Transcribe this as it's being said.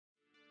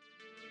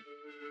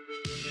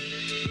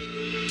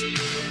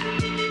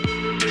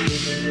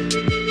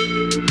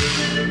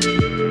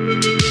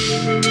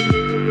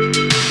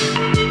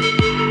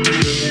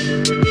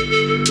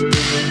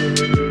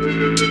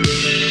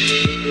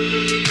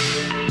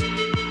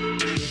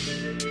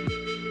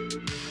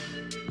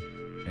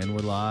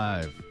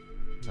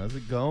How's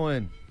it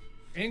going?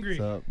 Angry.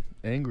 What's up?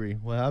 Angry.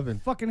 What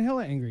happened? Fucking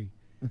hella angry.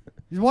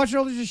 Just watching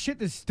all this shit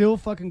that's still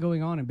fucking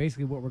going on, and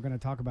basically what we're gonna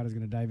talk about is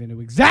gonna dive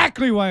into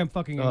exactly why I'm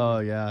fucking angry. Oh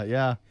yeah,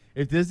 yeah.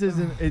 If this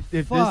isn't if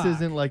this Fuck.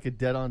 isn't like a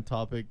dead-on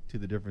topic to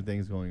the different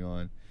things going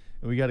on,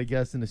 and we got a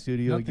guest in the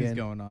studio Nothing's again.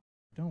 going on.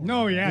 Don't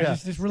No, worry. yeah,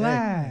 just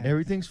relax. Hey,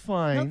 everything's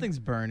fine. Nothing's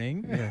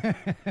burning. Yeah.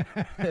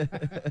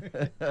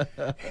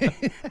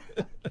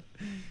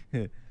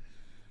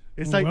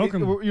 It's Well, like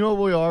welcome. you know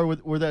what we are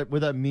with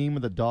that meme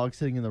with the dog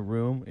sitting in the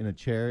room in a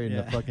chair and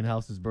the fucking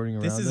house is burning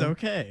around. This is him.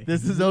 okay.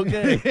 This is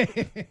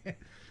okay.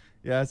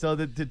 Yeah. So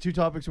the two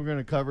topics we're going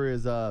to cover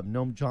is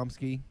Noam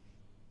Chomsky,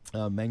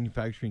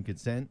 manufacturing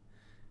consent,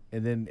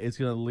 and then it's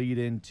going to lead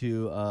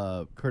into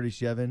Curtis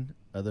Yevin,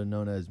 other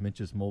known as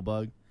Mencius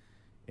Moldbug,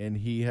 and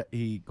he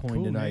coined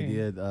Cool an name.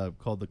 idea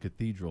called the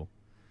cathedral.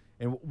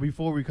 And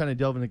before we kind of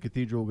delve into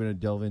cathedral, we're going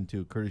to delve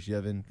into Curtis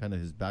Yevin, kind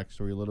of his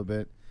backstory a little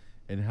bit,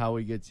 and how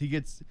he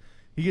gets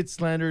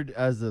slandered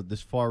as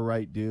this far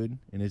right dude,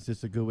 and it's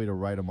just a good way to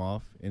write him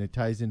off, and it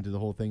ties into the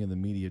whole thing of the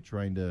media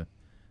trying to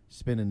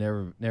spin a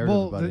narrative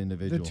about an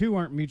individual. The two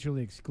aren't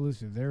mutually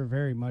exclusive. They're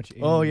very much.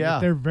 Oh, yeah.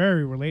 They're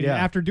very related. Yeah.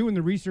 After doing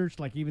the research,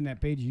 like even that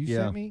page you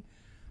Yeah. sent me,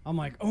 I'm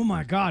like, oh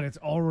my god, it's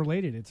all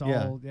related. It's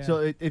all. Yeah.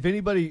 So if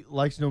anybody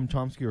likes Noam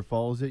Chomsky or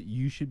follows it,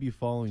 you should be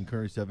following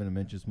Curtis Yevin and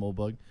Mencius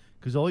Moldbug,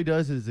 because all he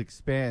does is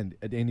expand,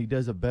 and he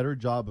does a better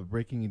job of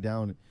breaking it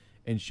down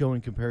and showing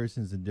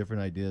comparisons and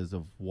different ideas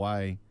of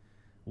why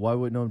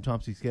would Noam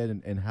Chomsky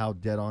said and how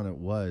dead on it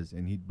was,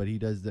 and he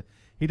does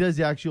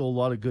the actual a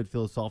lot of good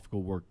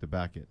philosophical work to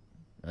back it,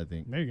 I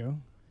think. there you go.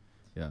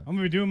 Yeah. I'm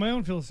gonna be doing my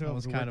own That philosophical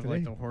was work kind of today.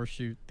 like the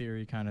horseshoe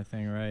theory kind of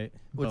thing, right?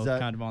 What's Both that?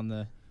 kind of on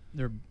the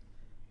they're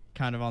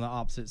kind of on the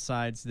opposite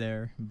sides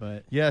there,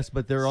 but Yes,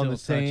 but they're on the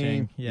Still touching,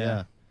 same.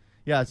 yeah.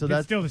 Yeah. So It's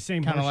that's still the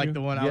same. kind of like horseshoe.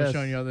 the one I was Yes.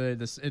 showing you the other day.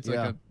 This it's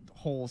Yeah. like a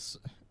whole was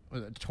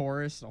it a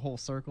torus, a whole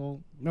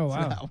circle. Oh So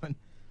wow. that one.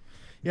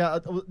 Yeah,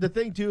 the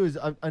thing too is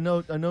I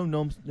know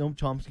Noam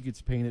Chomsky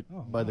gets painted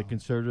Oh, by the wow.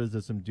 conservatives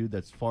as some dude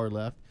that's far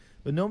left,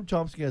 but Noam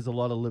Chomsky has a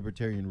lot of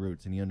libertarian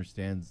roots, and he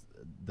understands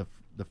the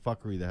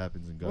fuckery that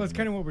happens in government. Well, that's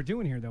kind of what we're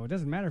doing here, though. It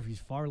doesn't matter if he's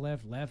far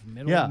left,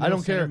 middle. Yeah, I middle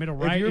don't center, care.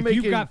 Middle If right. you're If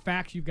making- you've got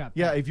facts, you've got.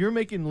 Yeah, facts. if you're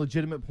making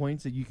legitimate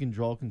points that you can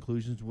draw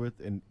conclusions with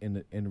and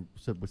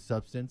with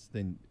substance,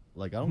 then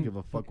like I don't give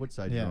a fuck what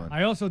side Yeah. you're on.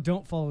 I also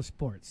don't follow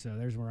sports, so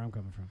there's where I'm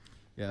coming from.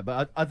 Yeah,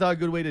 but I thought a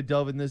good way to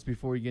delve in this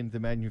before we get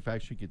into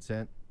manufacturing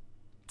consent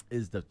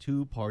is the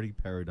two-party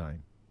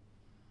paradigm.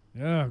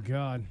 Oh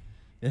God.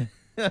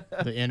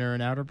 The inner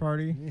and outer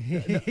party.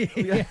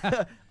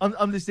 Yeah.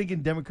 I'm just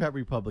thinking Democrat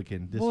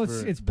Republican. Just Well,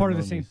 for it's part of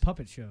the same normies.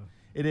 puppet show.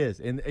 It is,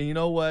 and you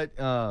know what?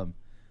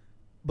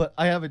 But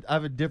I have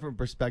a different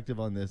perspective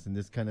on this, and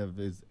this kind of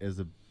is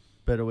a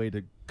better way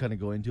to kind of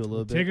go into a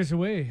little bit. Take us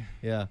away.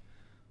 Yeah.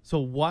 So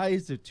why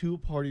is the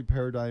two-party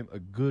paradigm a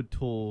good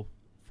tool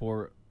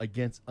for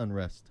against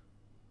unrest?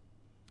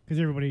 Because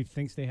everybody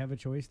thinks they have a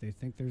choice. They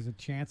think there's a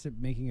chance at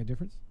making a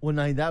difference. Well,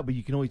 not that, but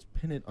you can always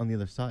pin it on the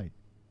other side.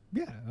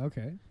 Yeah.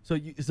 Okay. So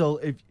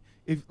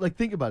if like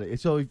think about it.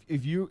 So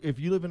if you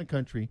live in a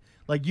country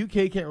like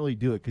UK can't really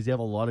do it because they have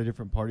a lot of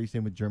different parties.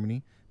 Same with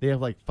Germany, they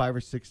have like 5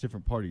 or 6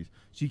 different parties.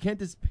 So you can't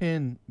just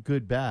pin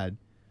good bad.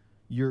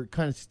 You're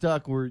kind of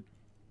stuck where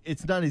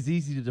it's not as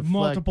easy to deflect.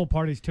 Multiple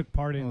parties took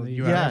part in Well, the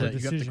you, Yeah. have the to,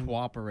 you have to decision.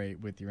 cooperate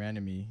with your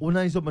enemy. Well,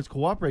 not so much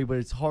cooperate, but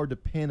it's hard to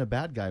pin a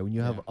bad guy when you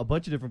have Yeah. a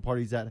bunch of different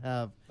parties that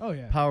have Oh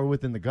yeah. power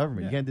within the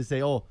government. You Yeah. can't just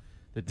say, "Oh,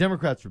 the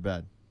Democrats were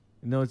bad."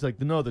 No, it's like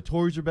no, the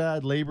Tories are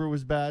bad, Labor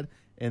was bad,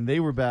 and they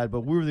were bad,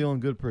 but we were the only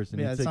good person.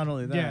 Yeah, it's like, not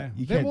only that. Yeah.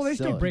 You They- can't well, they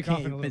sell still it. break You off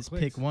in a can't little just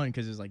cliques. pick one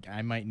because it's like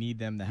I might need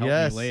them to help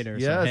Yes, me later.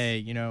 So yes. hey,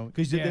 you know,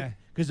 because Yeah.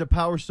 the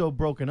power's so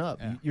broken up.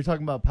 Yeah. You're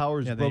talking about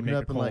power is yeah, they broken make a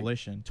up in like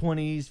coalition.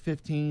 20s,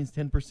 15s,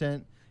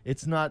 10%.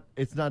 It's not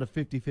a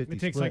 50-50 It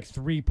takes split. like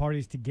 3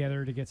 parties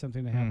together to get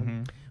something to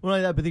happen. Well, not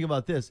like that, but think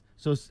about this.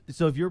 So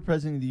if you're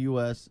president of the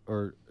U.S.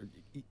 or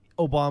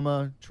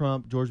Obama,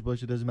 Trump, George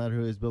Bush, it doesn't matter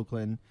who it is, Bill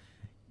Clinton,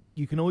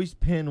 you can always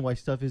pin why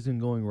stuff isn't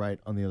going right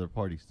on the other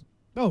parties.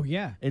 Oh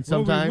yeah. And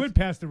Well, sometimes- we would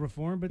pass the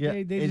reform, but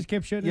they and- just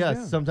kept shutting Yeah, us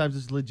down. sometimes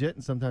it's legit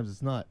and sometimes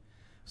it's not.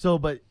 So,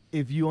 but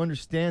if you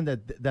understand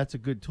that that's a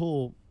good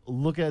tool,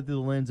 look at it through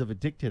the lens of a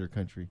dictator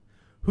country.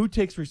 Who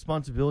takes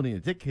responsibility in a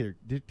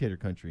dictator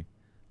country?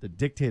 The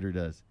dictator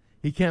does.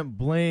 He can't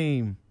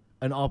blame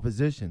an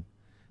opposition.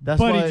 That's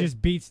but why. he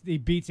just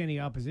beats any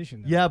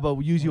opposition. Though. Yeah, but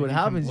usually Well, what he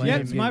can happens? blame- Yeah,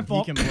 it's my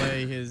fault. He can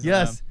play his.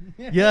 Yes,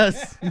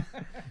 yes.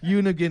 You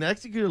end up getting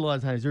executed a lot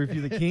of times, or if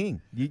you're the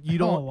king, you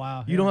don't. Oh,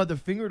 wow. You don't have the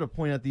finger to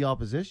point at the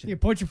opposition. You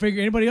point your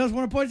finger. Anybody else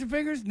want to point your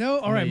fingers? No.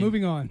 All right, mean,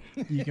 moving on.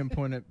 You can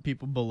point at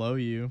people below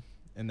you.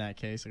 In that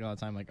case, like all the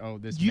time, like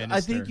this I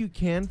minister. think you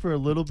can for a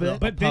little bit.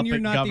 But then you're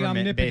puppet not the government,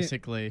 omnipotent-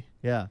 basically.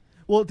 Yeah.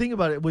 Well, think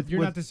about it.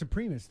 You're not the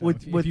supremacist though,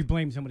 with- if you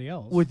blame somebody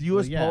else. with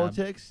U.S. yeah.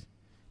 politics,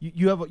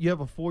 you have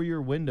a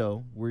 4-year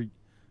window where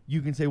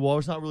you can say, well,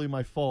 it's not really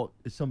my fault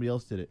if somebody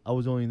else did it. I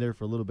was only there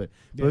for a little bit.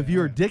 But Yeah, if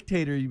you're a right.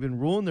 dictator, you've been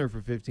ruling there for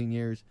 15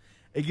 years,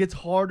 it gets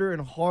harder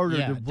and harder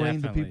Yeah, to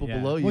blame the definitely, people yeah.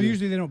 below you. well,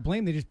 usually they don't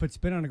blame. They just put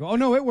spin on it and go, oh,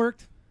 no, it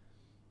worked.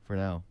 for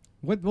now.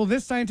 What? Well,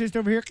 this scientist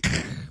over here.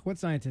 What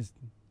scientist?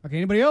 Okay,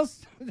 anybody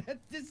else? That's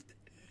just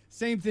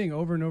same thing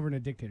over and over in a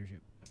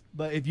dictatorship.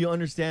 But if you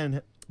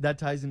understand, that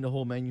ties into the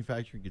whole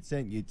manufacturing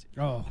consent.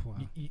 Oh, wow.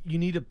 You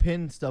need to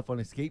pin stuff on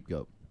a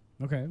scapegoat.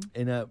 Okay.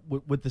 And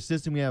with the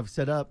system we have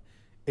set up,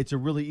 it's a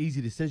really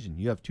easy decision.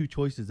 You have two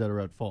choices that are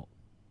at fault.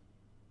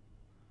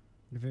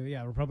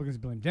 Yeah, Republicans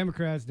blame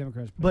Democrats.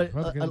 Democrats blame But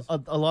Republicans.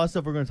 a lot of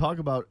stuff we're going to talk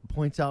about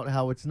points out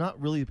how it's not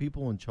really the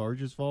people in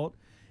charge's fault.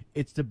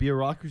 It's the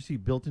bureaucracy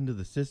built into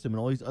the system and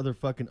all these other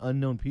fucking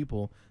unknown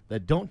people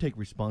that don't take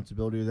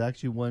responsibility are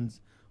actually ones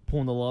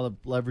pulling a lot of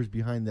levers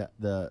behind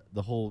the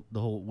whole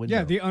window.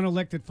 Yeah, the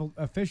unelected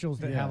officials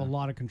that have a Yeah.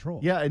 lot of control.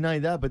 Yeah, and not only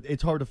that, but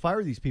it's hard to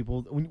fire these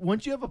people.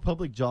 Once you have a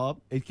public job,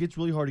 it gets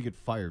really hard to get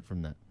fired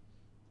from that.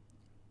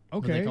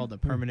 What Okay. they call the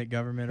permanent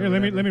government. Here, or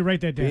let me whatever. write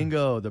that down.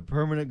 Bingo, the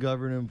permanent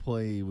government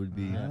employee would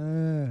be.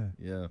 Ah.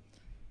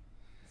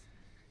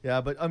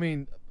 Yeah, but I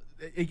mean,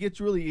 it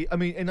gets really. I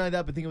mean, and not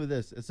that, but think of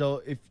this.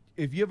 So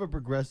if you have a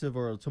progressive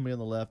or somebody on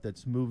the left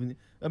that's moving,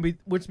 I mean,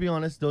 let's be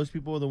honest, those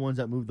people are the ones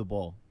that move the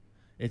ball.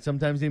 And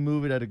sometimes they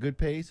move it at a good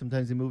pace.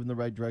 Sometimes they move in the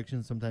right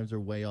direction. Sometimes they're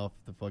way off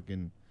the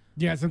fucking.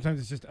 Yeah, sometimes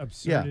it's just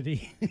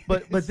absurdity.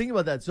 But think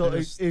about that. So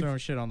They're just if throwing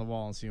shit on the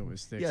wall and see what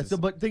sticks. yeah, so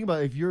but think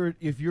about it.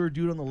 If you're a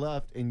dude on the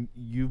left and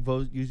you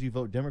usually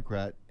vote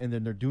Democrat, and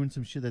then they're doing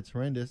some shit that's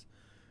horrendous,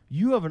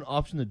 you have an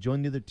option to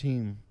join the other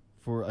team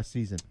for a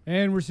season.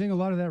 And we're seeing a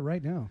lot of that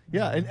right now.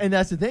 Yeah, and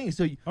that's the thing.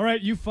 So All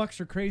right, you fucks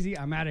are crazy.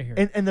 I'm out of here.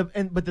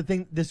 but the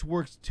thing, this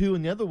works too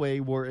in the other way,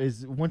 where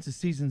is once the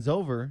season's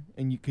over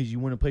and because you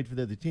wouldn't have played for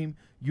the other team,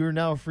 you're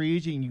now a free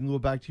agent and you can go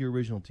back to your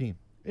original team.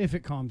 If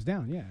it calms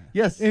down, yeah.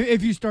 Yes.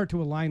 If you start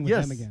to align with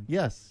yes, them again.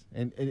 yes,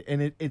 and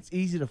it's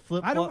easy to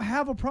flip. I don't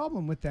have a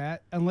problem with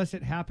that unless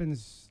it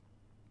happens,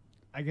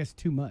 I guess,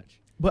 too much.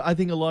 But I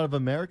think a lot of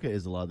America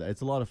is a lot of that.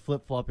 It's a lot of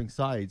flip flopping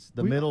sides.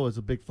 The We- middle is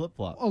a big flip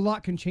flop. A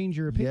lot can change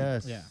your opinion.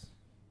 Yes. Yeah.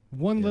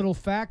 One Yeah. little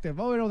fact of,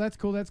 oh, no, that's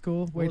cool, that's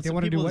cool. Wait, Well, they some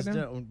want to do people what just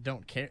now?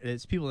 Don't care.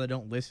 It's people that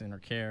don't listen or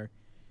care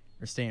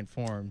or stay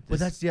informed. But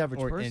that's the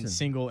average or person. And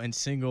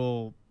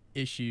single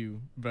issue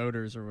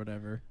voters or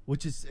whatever.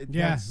 Which is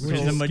Yeah, that's Which is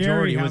so the majority.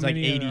 scary It was how like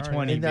many there are.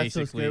 80-20 and that's so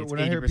basically. scary. It's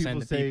When I hear 80%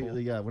 people of say, people.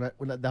 yeah,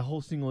 when that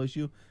whole single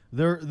issue,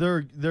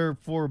 they're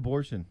for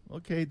abortion.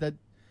 Okay, that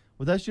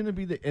shouldn't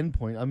be the end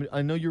point. I mean,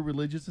 I know you're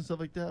religious and stuff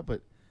like that,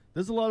 but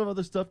there's a lot of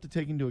other stuff to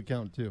take into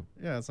account too.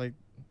 Yeah, it's like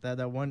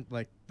that one,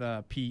 like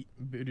the Pete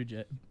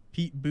Buttigieg.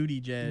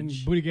 Booty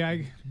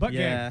gag. Butt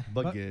Yeah. gag.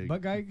 Butt gag.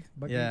 Butt gag.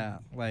 Butt Yeah,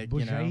 gag. like,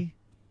 Bougie.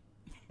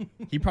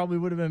 he probably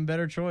would have been a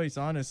better choice,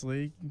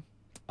 honestly.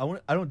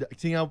 I don't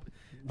see how.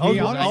 Yeah, I was,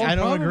 I'll- I I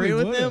don't probably agree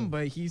with would've. him,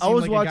 but he seemed I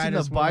was like a guy watching the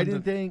that's willing Biden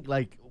to- thing.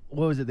 Like,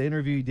 what was it? The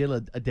interview he did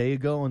a day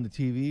ago on the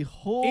TV.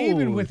 Holy,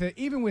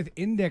 Even with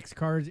index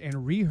cards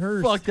and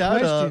rehearsed fuck that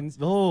questions,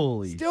 up.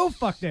 Holy, still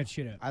fuck that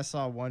shit up. I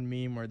saw one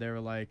meme where they were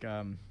like,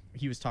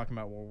 he was talking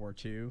about World War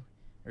II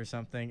or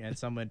something, and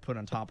someone put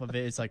on top of it,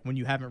 it's like when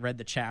you haven't read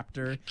the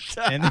chapter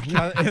and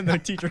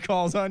the teacher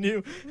calls on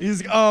you,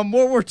 he's like,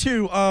 World War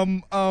II,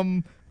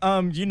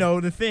 you know,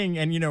 the thing,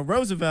 and, you know,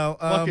 Roosevelt.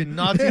 fucking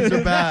Nazis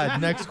are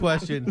bad. Next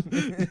question.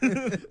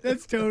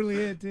 That's totally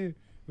it too.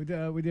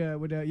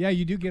 Yeah,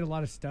 you do get a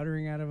lot of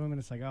stuttering out of them, and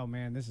it's like, oh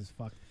man, this is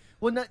fucked.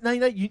 Well,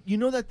 you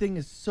know that thing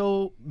is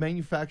so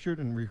manufactured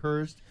and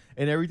rehearsed,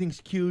 and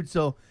everything's cued.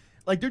 So,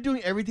 like, they're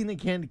doing everything they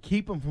can to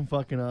keep him from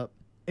fucking up,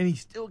 and he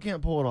still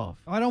can't pull it off.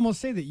 I'd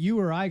almost say that you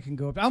or I can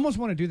go up. I almost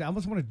want to do that. I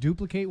almost want to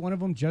duplicate one of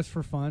them just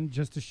for fun,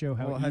 just to show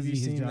how Well, easy have you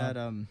his seen job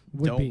that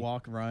would Don't be.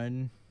 Walk,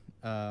 Run?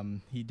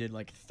 He did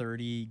like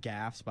 30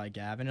 gaffes by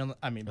Gavin.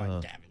 I mean, by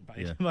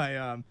Gavin,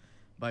 yeah.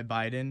 by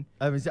Biden.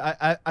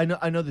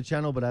 I know the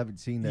channel, but I haven't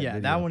seen that. Yeah,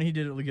 video. that one he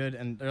did really good,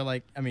 and they're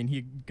like, I mean,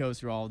 he goes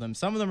through all of them.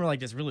 Some of them are like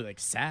just really like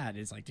sad.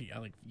 It's like, dude,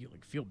 you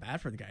feel bad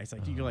for the guy. It's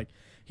like you're like,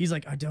 he's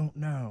like, I don't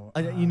know.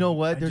 You know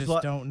what? I There's just a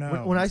lot. don't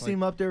know. When I It's see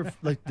him up there,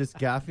 like just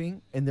gaffing,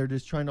 and they're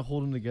just trying to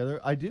hold him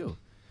together, I do.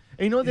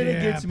 And you know what then it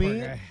Yeah, gets poor me?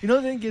 guy. You know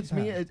what then gets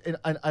me?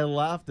 I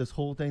laugh this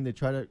whole thing. They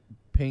try to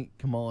paint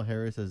Kamala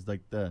Harris as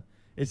like the.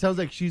 It sounds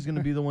like she's going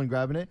to be the one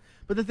grabbing it,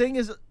 but the thing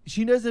is,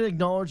 she doesn't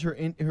acknowledge her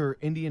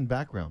Indian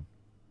background.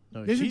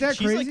 No, Isn't that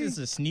she's like crazy? this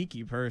a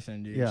sneaky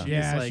person, dude. Yeah. She's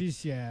Yeah, like,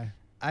 she's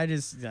I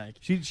just like,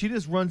 She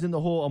just runs in the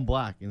whole I'm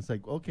black, and it's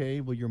like, okay,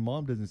 well your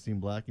mom doesn't seem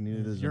black, and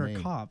neither does you're her a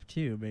name. cop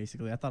too,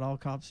 basically. I thought all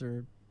cops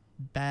are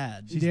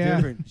bad. She's Yeah.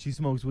 different. She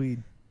smokes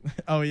weed.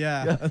 Oh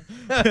yeah.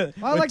 I like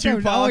that.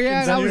 Tupac Oh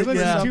yeah, and I was and listening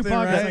to something,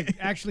 Tupac. It's right? like,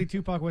 actually,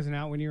 Tupac wasn't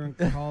out when you were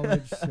in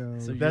college, so, So you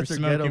were That's her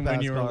ghetto smoking when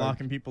pass you were card.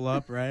 locking people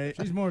up, right?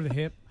 she's more of the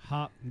hip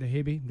hop, the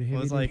hippie. It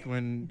was like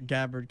when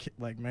Gabbard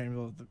like maybe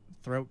the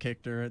throat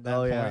kicked her at that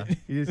Oh yeah,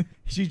 point.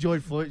 she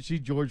George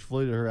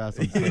Floyded her ass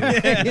on stage.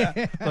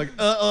 yeah. Like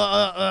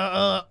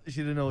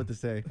she didn't know what to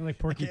say. Like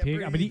Porky can't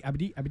Pig. breathe.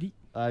 Abadi.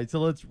 All right, so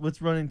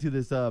let's run into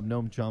this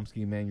Noam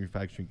Chomsky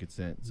manufacturing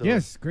consent. So,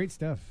 Yes, great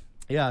stuff.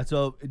 yeah.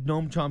 So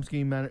Noam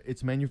Chomsky,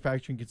 it's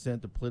manufacturing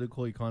consent, the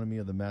political economy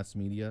of the mass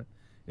media.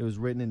 It was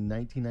written in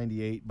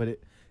 1998, but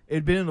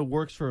it'd been in the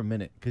works for a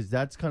minute because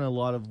that's kind of a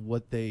lot of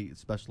what they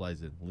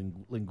specialize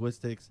in,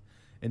 linguistics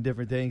and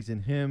different things.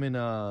 And him and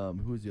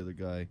who's the other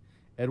guy,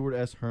 Edward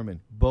S.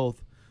 Herman,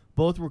 both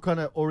were kind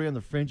of already on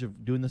the fringe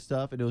of doing this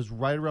stuff, and it was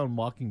right around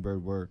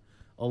Mockingbird where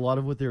a lot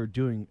of what they were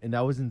doing, and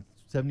that was in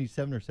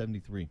 77 or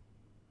 73.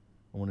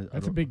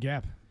 That's a big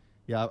gap.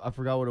 Yeah, I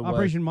forgot what it was.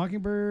 Operation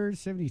Mockingbird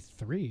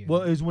 73.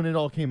 Well, it was when it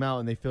all came out,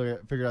 and they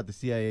figured out the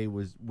CIA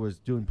was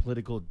doing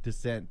political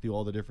dissent through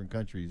all the different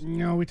countries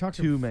No, we talked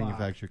to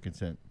manufacture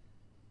consent.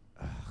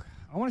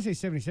 I want to say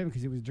 77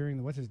 because it was during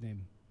the what's his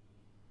name,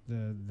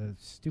 the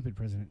stupid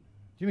president,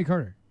 Jimmy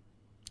Carter.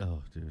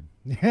 Oh, dude.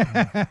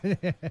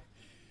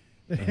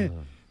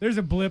 There's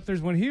a blip.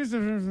 There's one.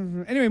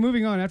 Anyway,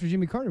 moving on. After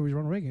Jimmy Carter was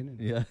Ronald Reagan.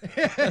 Yeah.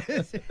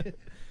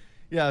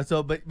 Yeah.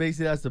 So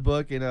basically, that's the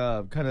book,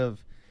 and kind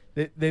of.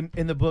 They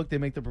in the book they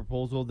make the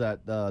proposal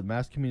that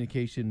mass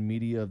communication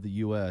media of the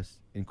U.S.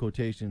 in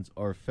quotations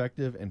are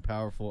effective and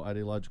powerful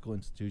ideological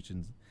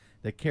institutions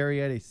that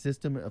carry out a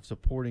system of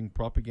supporting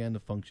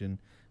propaganda function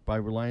by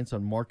reliance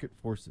on market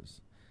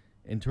forces,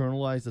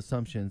 internalized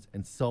assumptions,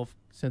 and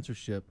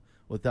self-censorship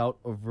without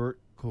overt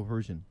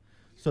coercion.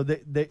 So they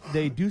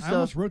do stuff. I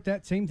almost wrote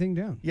that same thing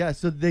down. Yeah.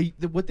 So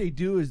what they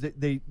do is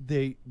they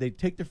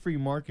take the free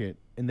market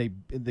and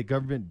the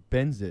government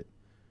bends it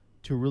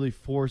to really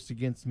force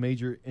against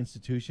major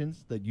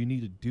institutions that you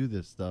need to do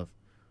this stuff,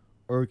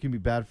 or it can be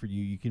bad for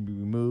you. You can be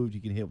removed. You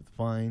can hit with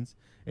fines,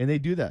 and they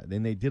do that.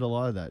 And they did a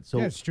lot of that. So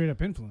yeah, it's straight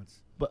up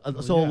influence. But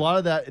a lot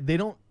of that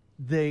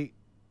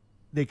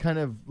they kind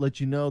of let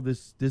you know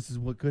this is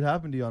what could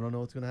happen to you. I don't know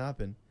what's going to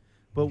happen,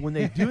 but when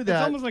they do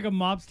that, it's almost like a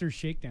mobster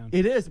shakedown.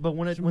 It is. But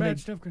when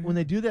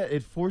they do that,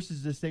 it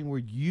forces this thing where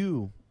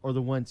you are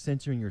the one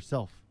censoring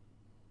yourself.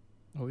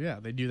 Oh yeah,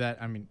 they do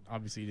that. I mean,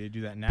 obviously they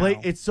do that now.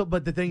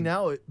 But the thing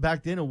now,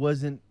 back then it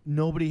wasn't.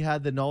 Nobody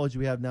had the knowledge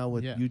we have now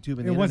with YouTube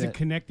and it wasn't internet.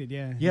 connected.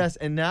 Yeah. Yes,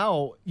 and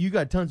now you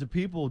got tons of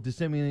people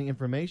disseminating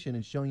information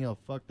and showing you how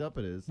fucked up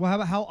it is.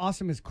 Well, how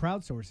awesome is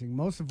crowdsourcing?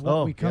 Most of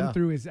what we come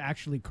through is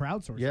actually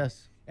crowdsourcing.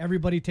 Yes.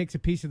 Everybody takes a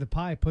piece of the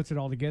pie, puts it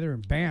all together,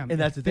 and bam. And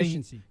that's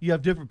efficiency. The thing. You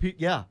have different people.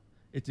 Yeah,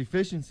 it's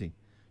efficiency.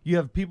 You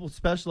have people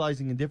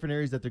specializing in different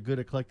areas that they're good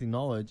at collecting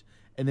knowledge,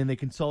 and then they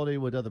consolidate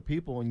with other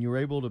people, and you're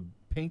able to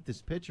paint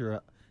this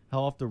picture.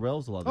 How off the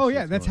rails a lot of Oh,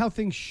 yeah, that's how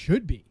things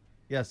should be.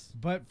 Yes.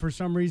 But for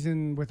some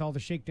reason, with all the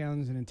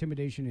shakedowns and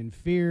intimidation and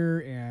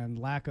fear and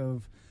lack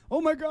of,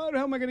 oh, my God,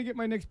 how am I going to get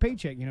my next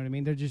paycheck? You know what I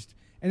mean? They're just,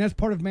 and that's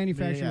part of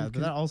manufacturing. Yeah,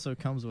 but that also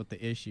comes with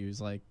the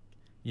issues, like,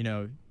 you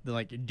know,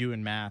 like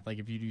doing math. Like,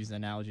 if you use an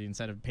analogy,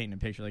 instead of painting a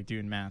picture, like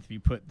doing math, if you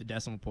put the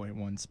decimal point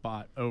one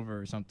spot over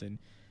or something,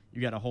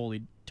 you got a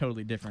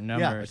totally different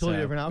number. Yeah, totally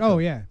different outcome. Oh,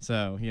 yeah.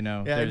 So, you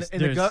know, there's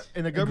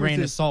a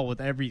grain of salt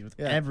with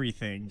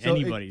everything so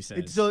anybody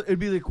says. So it'd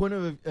be the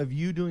equivalent of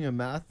you doing a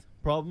math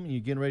problem, and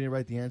you're getting ready to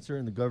write the answer,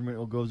 and the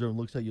government goes there and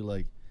looks at you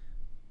like,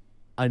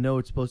 I know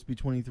it's supposed to be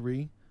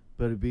 23,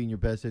 but it'd be in your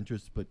best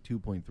interest to put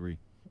 2.3.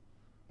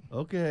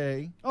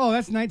 Okay. Oh,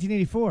 that's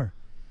 1984.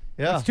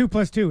 Yeah. It's 2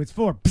 plus 2. It's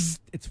 4. Psst,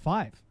 it's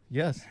 5.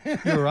 Yes,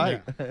 you're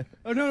right.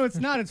 Oh, no, it's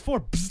not. It's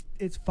 4. Psst,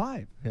 it's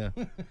 5. Yeah.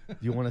 Do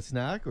you want a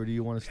snack or do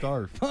you want to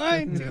starve?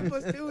 Fine. 2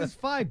 plus 2 is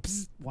 5.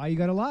 Psst, why you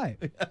got to lie?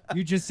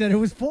 You just said it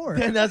was 4.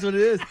 And that's what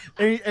it is.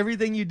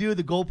 Everything you do,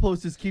 the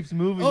goalpost just keeps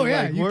moving. Oh,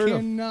 yeah. Like, you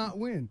cannot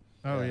win.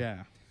 Oh,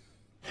 yeah.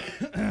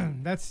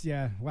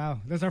 Wow.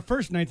 That's our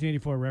first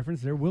 1984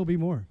 reference. There will be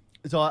more.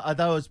 So I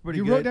thought it was pretty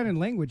good. You wrote down in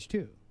language,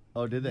 too.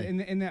 Oh, did they?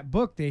 In that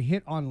book, they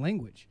hit on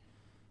language.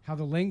 How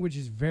the language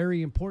is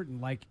very important.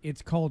 Like,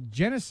 it's called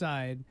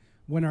genocide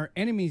when our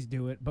enemies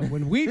do it, but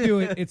when we do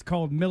it, it's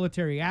called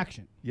military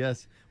action.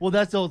 Yes. Well,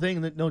 that's the whole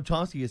thing. That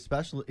Chomsky is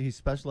he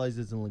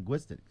specializes in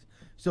linguistics.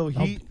 So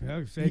he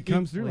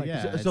comes through well, like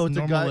yeah, that. So it's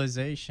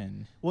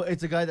normalization.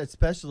 It's a guy that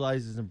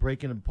specializes in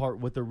breaking apart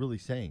what they're really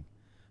saying.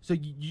 So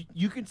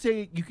you can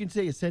say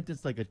a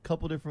sentence like a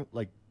couple different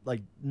like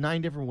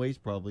 9 different ways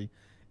probably,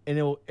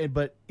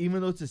 but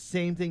even though it's the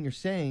same thing you're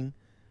saying,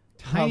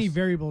 tiny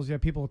variables,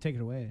 people will take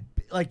it away.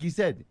 Like you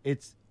said,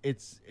 it's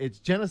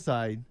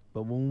genocide,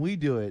 but when we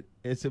do it,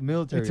 it's a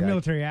military. It's a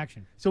military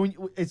action. So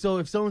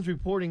if someone's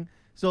reporting,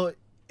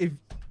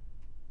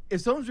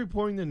 if someone's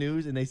reporting the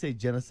news and they say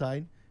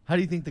genocide, how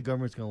do you think the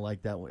government's going to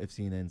like that if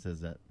CNN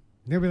says that?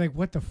 They'll be like,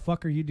 "What the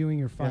fuck are you doing?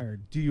 You're fired."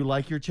 Yeah. Do you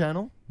like your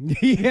channel?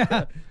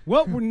 Yeah.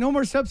 Well, no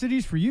more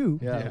subsidies for you.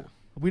 Yeah.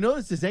 We know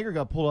this anchor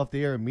got pulled off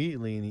the air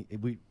immediately,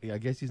 and I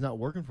guess he's not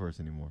working for us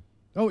anymore.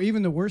 Oh,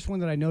 even the worst one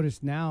that I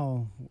noticed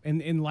now,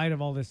 in light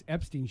of all this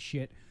Epstein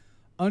shit,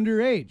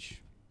 underage.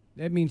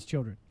 That means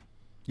children.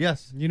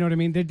 Yes. You know what I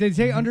mean? They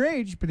say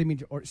underage, but they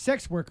mean or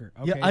sex worker.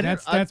 Okay, yeah,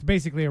 that's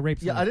basically a rape.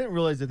 Yeah, I didn't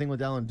realize the thing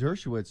with Alan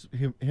Dershowitz,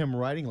 him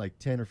writing like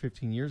 10 or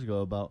 15 years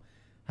ago about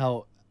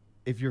how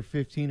if you're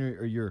 15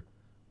 or you're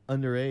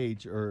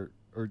underage or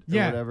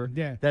whatever,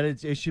 that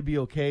it should be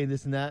okay,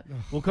 this and that.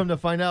 We'll come to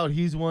find out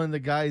he's one of the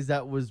guys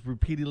that was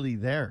repeatedly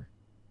there.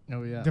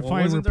 Oh yeah.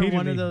 Wasn't there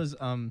one of those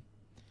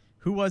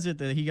who was it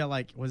that he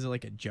got was it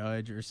like a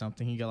judge or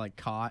something? He got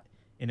caught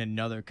in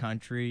another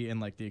country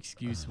and the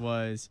excuse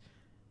was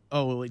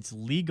oh, it's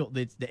legal.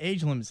 The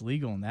age limit's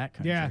legal in that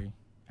country. Yeah.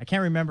 I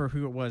can't remember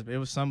who it was, but it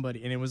was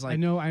somebody, and it was like I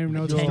know 10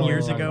 the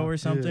years story. ago or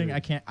something.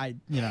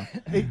 Dude.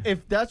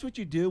 If that's what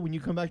you do when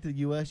you come back to the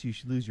U.S., you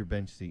should lose your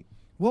bench seat.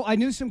 Well, I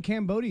knew some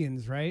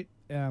Cambodians, right,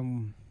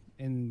 in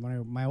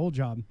my old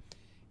job,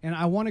 and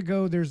I want to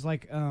go. There's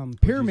like What'd you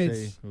pyramids.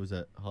 say? What was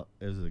that?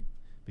 It was a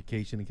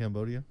vacation in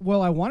Cambodia.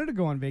 Well, I wanted to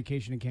go on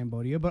vacation in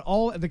Cambodia, but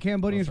all the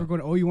Cambodians were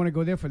going, "Oh, you want to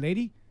go there for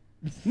lady?"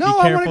 Be No, I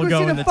want to careful go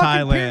see going the to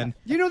fucking Thailand.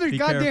 You know, there's Be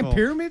goddamn careful.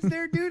 pyramids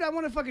there, dude. I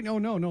want to fucking. Oh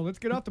no, let's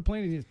get off the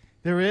plane and just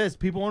There is.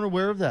 People aren't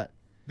aware of that.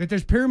 that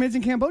there's pyramids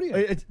in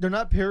Cambodia. They're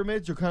not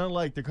pyramids. They're kind of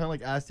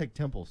like Aztec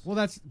temples. Well,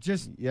 that's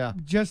just Yeah.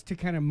 just to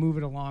kind of move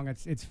it along.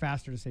 It's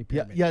faster to say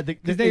Yeah, pyramid. yeah.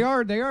 Because they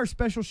are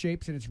special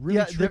shapes and it's really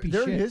Yeah, trippy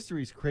their shit.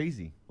 history is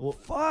crazy. Well,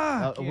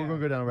 Fuck. we're yeah. gonna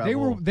go down a rabbit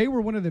They hole.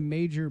 were one of the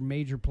major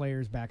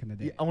players back in the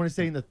day. Yeah, I want to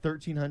say in the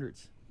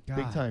 1300s, big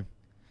God. time.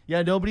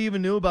 Yeah, nobody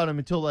even knew about them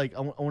until like I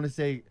want to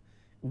say,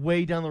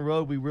 way down the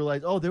road we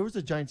realized, oh, there was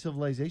a giant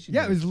civilization.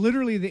 Yeah, it here. was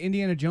literally the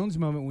Indiana Jones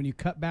moment when you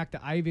cut back to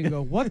Ivy and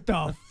go, "What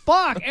the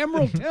fuck?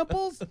 Emerald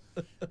temples?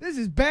 This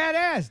is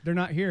badass." They're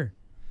not here.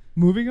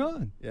 Moving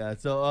on. Yeah,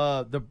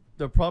 so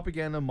the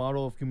propaganda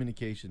model of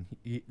communication,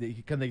 they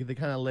kind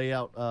of lay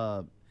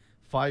out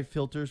 5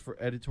 filters for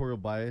editorial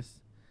bias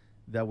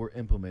that were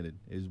implemented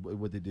is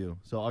what they do.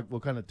 So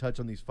we'll kind of touch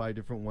on these 5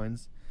 different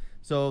ones.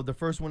 So the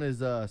first one is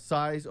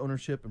size,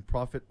 ownership, and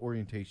profit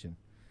orientation.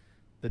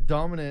 The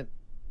dominant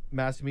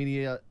mass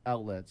media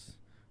outlets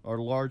are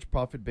large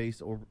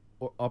profit-based or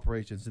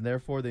operations, and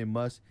therefore they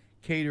must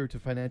cater to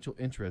financial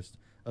interests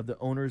of the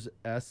owners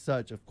as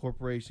such of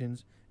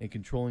corporations and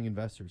controlling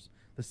investors.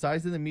 The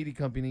size of the media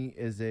company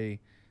is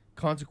a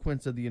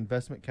consequence of the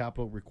investment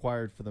capital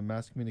required for the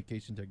mass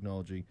communication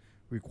technology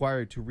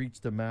required to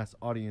reach the mass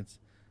audience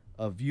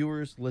of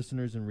viewers,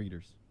 listeners, and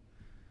readers.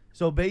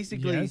 So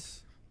basically,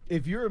 Yes.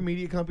 if you're a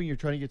media company, you're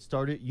trying to get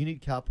started, you need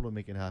capital to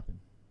make it happen.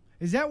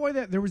 Is that why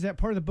there was that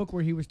part of the book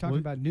where he was talking What?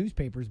 about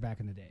newspapers back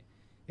in the day?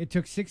 It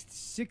took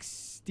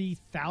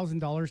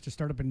 $60,000 to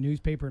start up a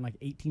newspaper in like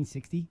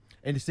 1860.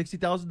 And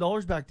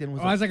 $60,000 back then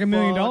was Oh, that's like $1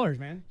 million,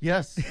 man.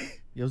 Yes,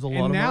 it was a lot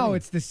And of now money.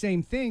 it's the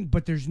same thing,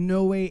 but there's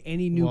no way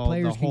any new Well,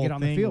 players the can whole get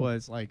on the thing field.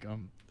 was like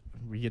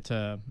we get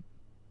to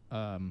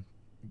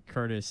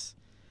Curtis.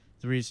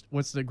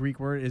 What's the Greek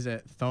word? Is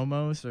it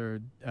thomos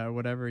or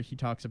whatever he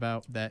talks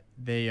about that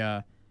they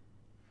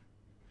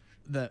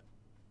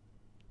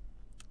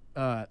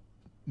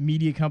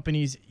media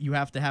companies, you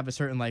have to have a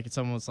certain like, it's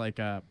almost like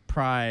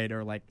pride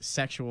or like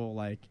sexual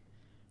like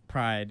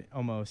pride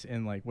almost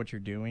in like what you're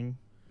doing.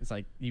 It's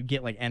like you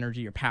get like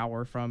energy or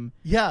power from,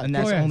 yeah, and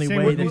that's yeah. the only Same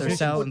way with that they're musicians.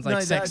 selling. It's No,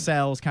 like sex that-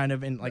 sells kind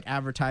of in like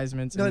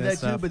advertisements. no, and that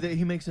this too. stuff. But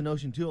he makes a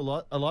notion too. A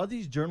lot of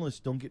these journalists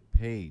don't get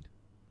paid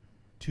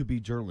to be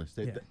journalists.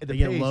 Yeah. They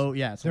get pays- low,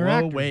 yeah, it's They're low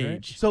actors, right?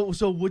 wage. So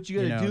what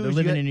you You got to know, do they're is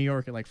living you in New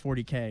York at like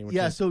 40K, which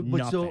yeah. is So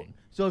nothing.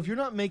 so if you're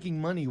not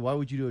making money, why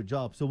would you do a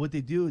job? So what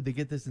they do, they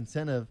get this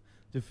incentive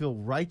to feel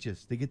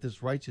righteous. They get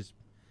this righteous,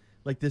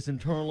 like this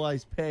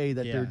internalized pay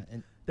that Yeah,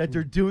 and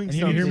they're doing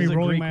you something. hear me it's a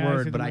rolling Greek my eyes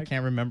word, through but the I mic?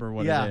 can't remember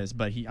what Yeah. it is.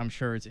 But I'm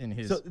sure it's in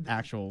his So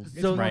actual It's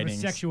So- more of a writings.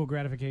 sexual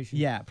gratification.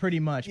 Yeah, pretty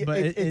much. Yeah, But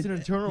it's an yeah.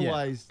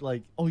 internalized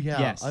like, oh yeah,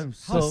 Yes, I'm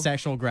how so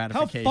sexual How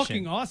gratification.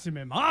 fucking awesome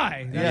am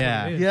I? That's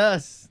Yeah. what it is.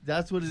 yes,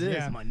 that's what it is.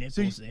 Yeah. My nipples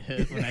So you- they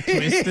hurt when I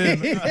twist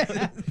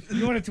them.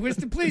 You want to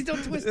twist it? Please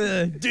don't twist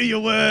it. Do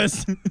your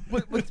worst.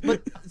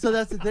 but so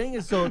that's the thing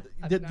is so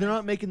they're Nice.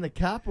 not making the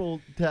capital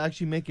to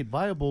actually make it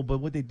viable. But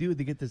what they do,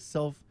 they get this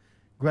self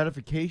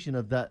gratification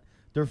of that.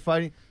 They're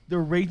fighting. They're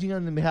raging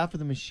on the behalf of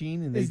the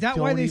machine, and Is they that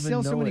why don't they even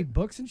sell so know many it.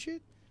 books and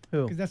shit?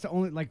 Who? Because that's the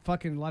only like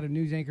fucking a lot of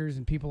news anchors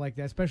and people like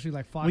that, especially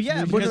like Fox Well, yeah,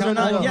 News. because no, they're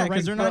no, not. no, Yeah, right,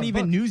 because they're not fuck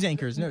even books. news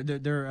anchors. No,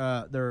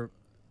 they're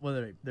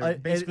I-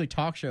 basically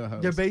talk show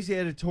hosts. They're basically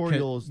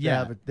editorials.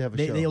 Yeah, they have a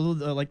they show.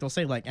 they'll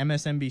say like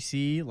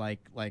MSNBC, like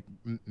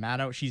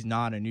Maddow, she's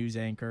not a news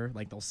anchor.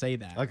 Like they'll say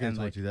that. I can And,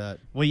 tell like, you that.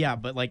 Well, yeah,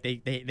 but like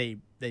they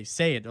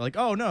say it. They're like,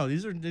 oh no,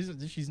 these are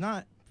she's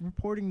not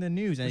reporting the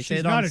news, and they say She's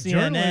it not on a CNN.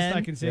 journalist.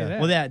 I can say Yeah.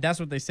 that. Well, that's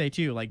what they say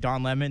too. Like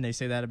Don Lemon, they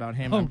say that about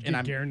him. Oh, and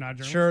I'm Garen, not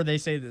journalist. sure they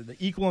say the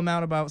equal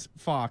amount about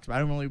Fox, but I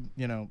don't really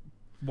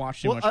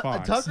watch too Well, much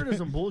Fox. Tucker does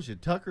some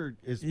bullshit. Tucker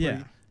is pretty,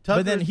 Yeah.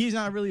 But then Tucker's- he's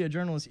not really a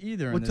journalist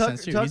either in Well, the Tucker-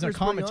 sense too. He's a Tucker's pretty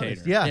commentator.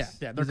 honest. Yes.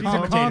 Yeah, they're He's a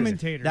commentators.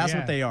 commentator, That's yeah.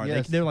 what they are.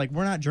 Yes. They're like,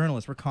 we're not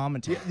journalists, we're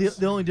commentators.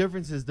 the only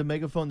difference is the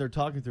megaphone they're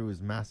talking through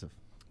is massive.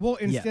 Well,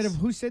 instead Yes. of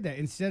who said that?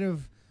 Instead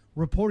of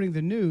reporting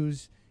the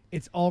news,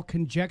 it's all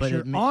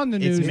conjecture But on the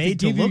news. it's made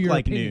to give you look your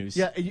like opinion. news.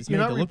 Yeah, It's you're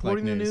made not to look like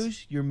reporting the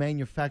news. You're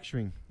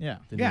manufacturing Yeah.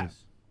 the Yeah.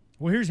 news.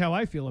 Well, here's how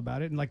I feel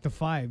about it. And like the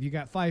 5, you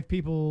got 5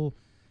 people,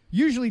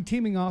 usually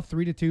teaming off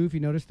 3-2. If you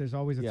notice, there's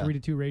always a Yeah.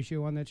 3-2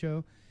 ratio on that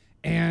show,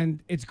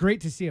 and it's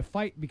great to see a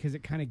fight because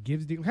it kind of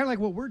gives the kind of like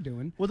what we're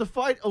doing. Well, the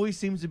fight always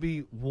seems to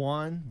be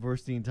Juan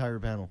versus the entire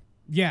panel.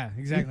 Yeah,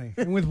 exactly.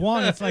 And with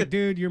Juan, it's like,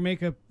 dude, your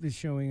makeup is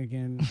showing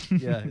again.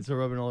 Yeah, it's a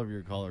rubbing all over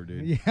your collar,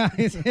 dude. Yeah,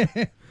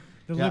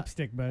 the Yeah.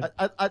 lipstick, bud.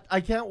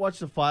 I can't watch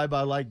the 5, but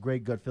I like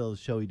Greg Gutfeld's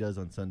show he does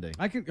on Sunday.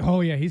 I can.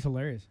 Oh yeah, he's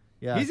hilarious.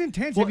 Yeah, He's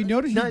intense. Well, Have you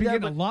noticed he's not been that,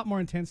 getting a but lot more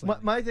intense lately?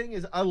 my thing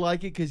is, I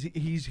like it because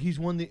he's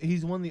one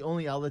of the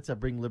only outlets that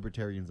bring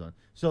libertarians on.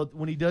 So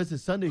when he does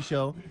his Sunday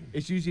show,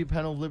 it's usually a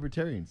panel of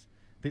libertarians.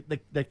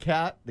 The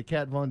cat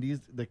Von D's,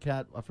 the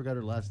cat, I forgot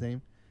her last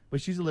name, but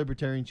she's a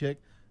libertarian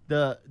chick.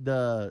 The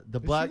Is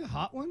black she the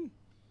hot one?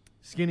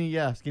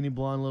 skinny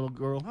blonde little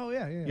girl. Oh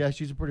yeah, yeah. Yeah,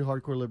 she's a pretty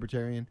hardcore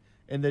libertarian.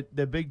 And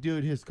the big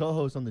dude, his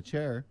co-host on the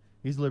chair,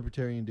 he's a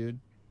libertarian dude.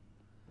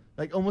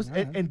 Like almost,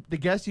 Alright. and the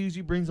guests he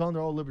usually brings on,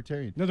 they're all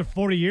libertarian. Another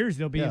 40 years,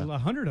 there'll be Yeah.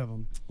 100 of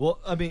them. Well,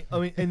 I mean,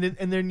 and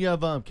then you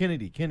have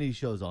Kennedy. Kennedy's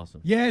show is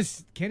awesome.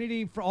 Yes,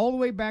 Kennedy, for all the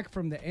way back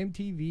from the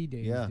MTV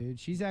days, Yeah. dude.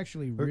 She's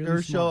actually Her, really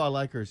her show, I smart.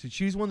 like her. So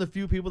she's one of the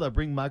few people that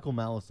bring Michael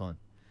Malice on,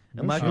 and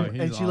No Michael, shit. Oh,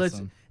 and he's she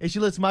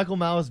awesome. lets Michael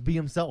Malice be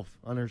himself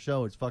on her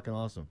show. It's fucking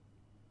awesome.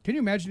 Can you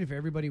imagine if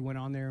everybody went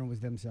on there and was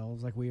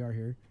themselves like we are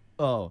here?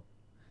 Oh,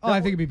 Oh, I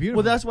think it'd be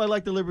beautiful. well, that's why I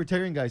like the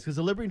libertarian guys, because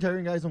the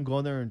libertarian guys don't go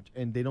on there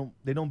and they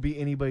don't be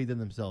anybody than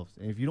themselves.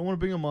 And if you don't want to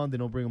bring them on, they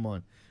don't bring them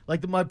on. Like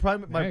There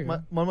you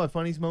go. one of my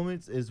funniest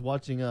moments is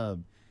watching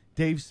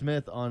Dave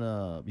Smith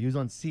on he was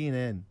on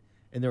CNN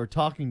and they were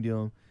talking to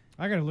him.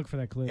 I gotta look for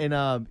that clip.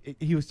 And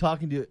he was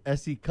talking to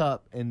SC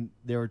Cup, and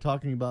they were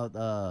talking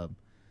about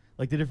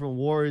like the different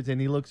wars. And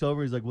he looks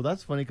over, he's like, "Well,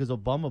 that's funny because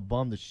Obama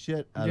bombed the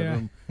shit out Yeah. of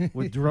him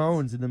with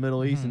drones in the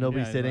Middle East, and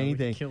nobody Yeah, said like, we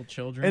anything." Kill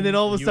children. And then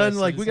all of a US sudden,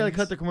 like, we gotta citizens.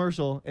 cut the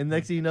commercial, and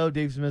next thing you know,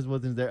 Dave Smith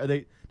wasn't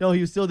there. No,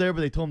 he was still there,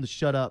 but they told him to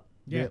shut up.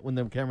 Yeah. When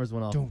the cameras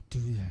went off. Don't do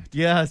that.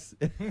 Yes.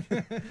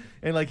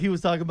 And like he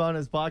was talking about in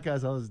his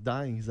podcast, I was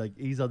dying. He's like,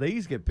 they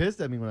used to get pissed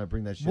at me when I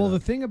bring that shit Well, the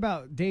up. thing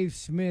about Dave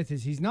Smith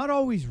is he's not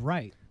always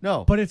right,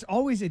 No, but it's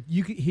always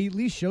he at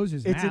least shows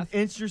his it's math. an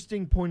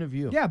interesting point of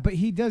view. Yeah, but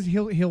he does.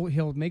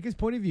 He'll make his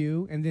point of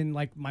view, and then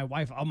like my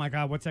wife, oh my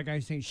god, what's that guy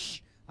saying?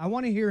 Shh, I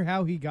want to hear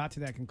how he got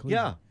to that conclusion.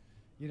 Yeah.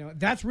 You know,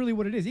 that's really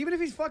what it is. Even if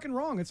he's fucking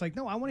wrong, it's like,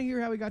 no, I want to hear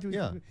how he got to his.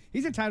 Yeah. conclusion.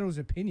 He's entitled to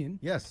his opinion.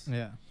 Yes.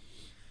 Yeah.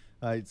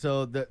 All right.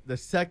 So the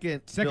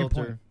second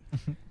filter,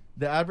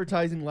 the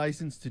advertising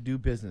license to do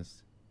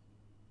business.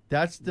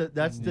 That's the Yeah.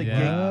 that's the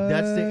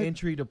What?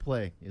 entry to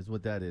play is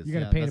what that is. You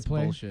gotta pay to that's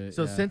play. Bullshit.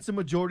 So yeah. since the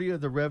majority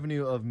of the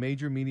revenue of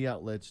major media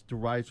outlets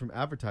derives from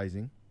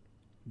advertising,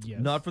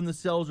 Yes. not from the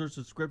sales or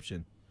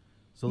subscription.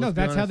 So No, let's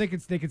be that's how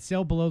honest. they could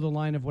sell below the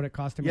line of what it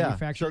costs to Yeah,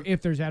 manufacture so-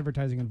 if there's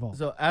advertising involved.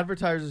 So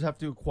advertisers have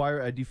to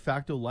acquire a de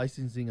facto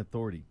licensing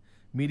authority.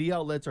 Media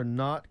outlets are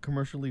not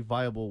commercially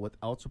viable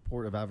without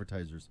support of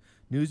advertisers.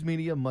 News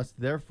media must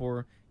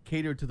therefore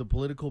cater to the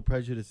political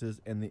prejudices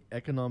and the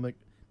economic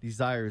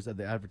desires of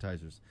the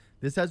advertisers.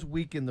 This has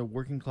weakened the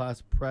working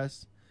class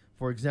press.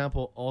 For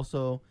example,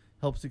 also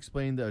helps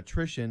explain the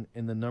attrition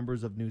in the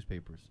numbers of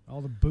newspapers.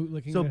 All the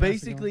bootlicking. So that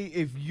has to go on. basically,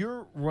 if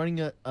you're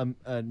running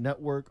a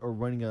network or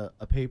running a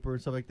paper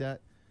and stuff like that,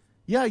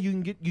 yeah,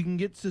 you can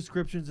get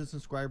subscriptions and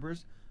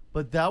subscribers,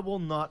 but that will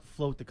not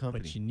float the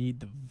company. But you need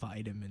the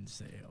vitamin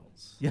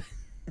sales. Yeah.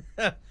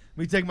 Let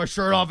me take my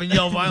shirt off and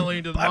yell violently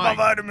into the Buy my mic.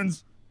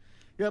 vitamins.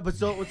 Yeah, but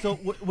so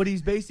what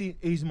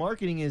he's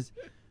marketing is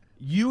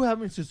you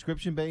having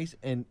subscription base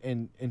and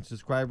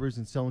subscribers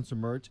and selling some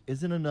merch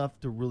isn't enough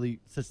to really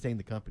sustain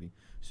the company.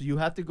 So you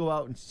have to go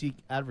out and seek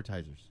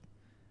advertisers.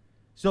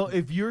 So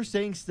if you're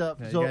saying stuff,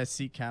 Yeah, so you gotta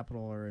seek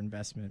capital or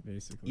investment,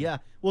 basically. yeah.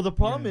 Well, the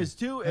problem Yeah. is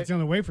too. That's the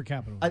only way for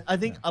capital. I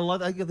think a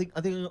lot. I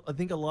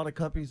think a lot of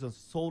companies are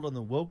sold on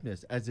the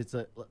wokeness as it's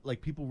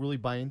like people really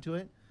buy into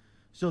it,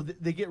 so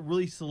they get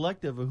really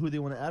selective of who they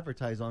want to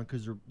advertise on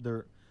because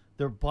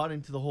they're bought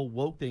into the whole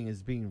woke thing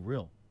as being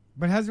real.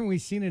 But hasn't we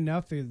seen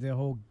enough the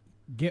whole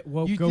get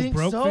woke You go think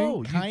broke so? thing?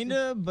 You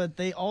Kinda, but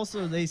they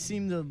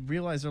seem to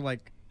realize they're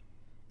like,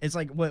 it's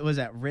like, what was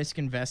that, risk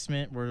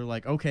investment, where they're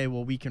like, okay,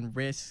 well, we can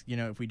risk,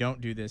 if we don't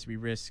do this, we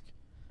risk,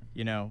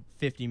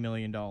 $50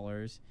 million.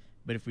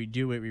 But if we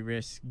do it, we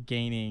risk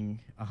gaining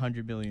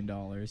 $100 million.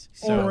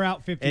 So Or we're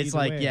out 50 it's either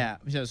like, way. yeah,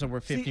 so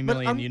we're See, 50 but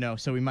million,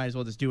 so we might as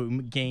well just do it. We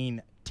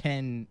gain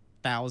 10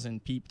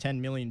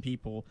 million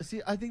people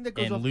See, I think that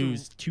goes and off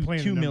lose the, 2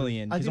 Playing the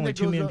million. I Because think only that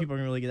 2 goes million up- people are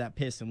going to really get that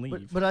pissed and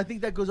leave. but I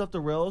think that goes off the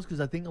rails because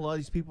I think a lot of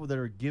these people that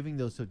are giving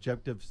those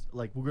subjectives,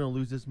 like we're going to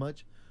lose this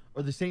much,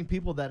 are the same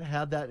people that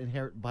have that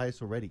inherent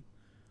bias already.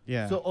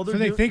 yeah. So, all So they're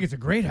they doing- think it's a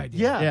great idea.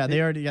 Yeah. yeah, they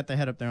it- already got the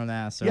head up their own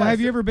ass. So Well, have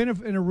so- you ever been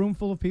in a room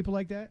full of people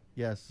like that?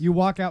 Yes. You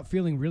walk out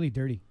feeling really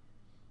dirty.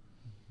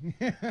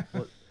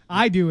 Well,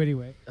 I do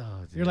anyway.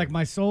 oh, You're like, dude.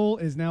 my soul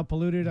is now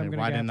polluted. I'm Hey,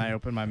 gonna. why get didn't out I there."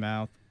 open my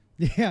mouth?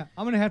 Yeah,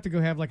 I'm gonna have to go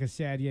have like a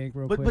sad yank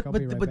real quick. I'll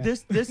be right back.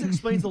 this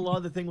explains a lot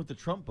of the thing with the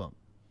Trump bump.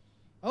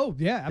 Oh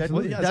yeah,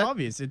 absolutely. Yeah, that- it's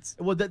obvious. It's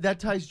Well, that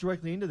ties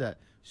directly into that.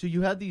 So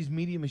you have these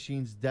media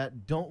machines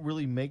that don't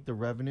really make the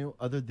revenue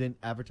other than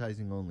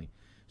advertising only.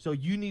 So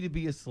you need to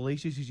be as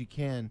salacious as you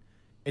can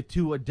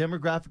to a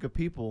demographic of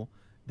people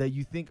that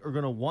you think are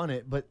going to want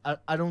it. But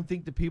I don't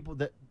think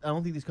I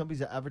don't think these companies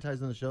that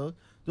advertise on the shows,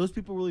 those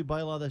people really buy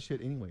a lot of that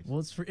shit anyways. well,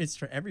 it's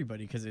for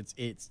everybody because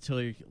it's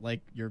to like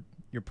your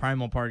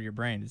primal part of your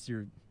brain. It's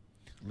your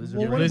Lizard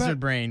Well, your what brain. lizard about-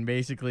 brain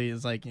basically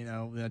is like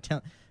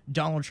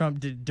Donald Trump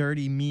did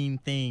dirty mean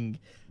thing.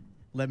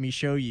 Let me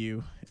show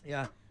you.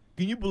 Yeah.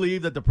 Can you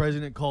believe that the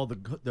president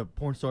called the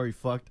porn star he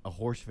fucked a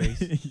horse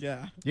face?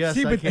 Yeah. Yes,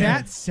 See, I but can.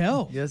 that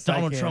sells. Yes,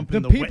 Donald I can. Trump The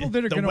in the people wet-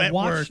 that are the going to wet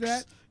watch works.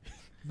 that,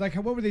 like,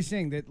 what were they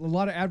saying? That a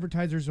lot of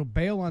advertisers will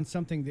bail on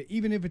something that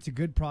even if it's a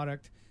good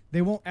product,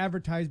 they won't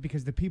advertise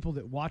because the people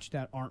that watch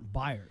that aren't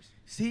buyers.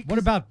 See, What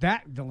about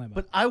that dilemma?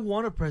 But I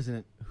want a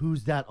president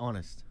who's that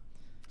honest.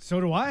 So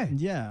do I.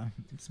 Yeah.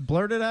 It's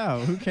blurted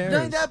out. Who cares?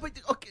 Not that, but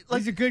okay, like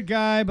He's a good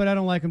guy, but I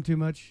don't like him too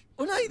much.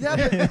 well, not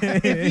that.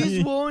 But if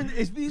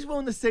he's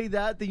willing to say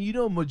that, then you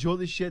know majority of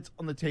the shit's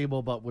on the table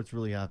about what's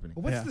really happening.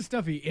 What's Yeah. the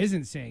stuff he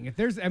isn't saying? If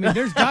there's, I mean,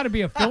 there's got to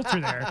be a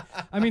filter there.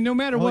 I mean, no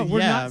matter Well, what, we're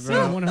yeah, not bro.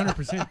 saying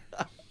 100%.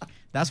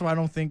 That's why I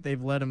don't think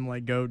they've let him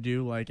like go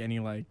do like any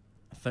like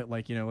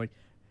like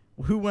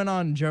who went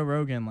on Joe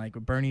Rogan, like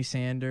Bernie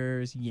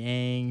Sanders,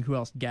 Yang, who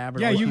else,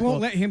 Gabbard. Yeah, all those you people.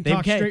 won't let him They'd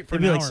talk get- straight for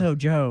they'd be an like, hour. so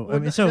Joe, Well, I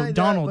mean, not so that,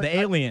 Donald, but the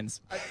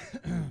aliens.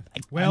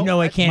 Well,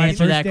 no, I can't my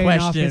answer first that day in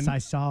question. office, I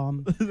saw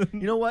him.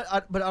 You know what?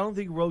 But I don't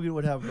think Rogan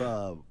would have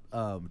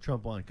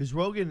Trump on because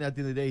Rogan, at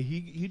the end of the day, he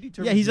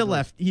determines. Yeah, he's a his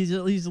left. He's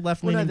a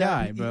left Well, leaning not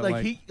that,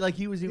 guy, he- but like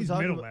he was He's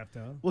talking middle about, left,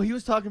 though. Well, he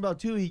was talking about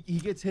too. He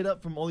gets hit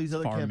up from all these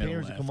other Far middle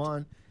campaigners to come left.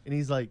 on, and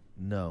he's like,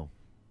 no,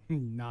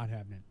 Not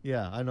happening.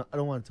 yeah, I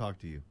don't want to talk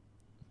to you.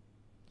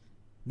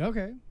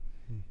 Okay.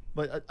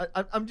 But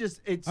I'm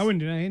just it's. I wouldn't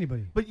deny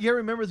anybody. But yeah,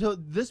 remember though,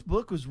 this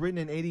book was written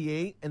in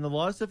 '88, and a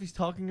lot of stuff he's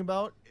talking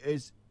about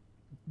is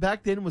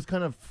back then was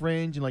kind of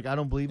fringe and like I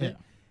don't believe it,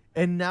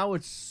 and now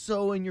it's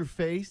so in your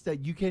face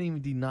that you can't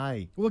even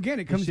deny. Well, again,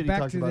 it the comes shit he back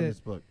talks to about in the this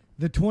book.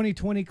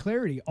 2020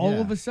 clarity. All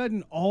Yeah. of a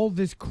sudden, all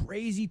this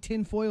crazy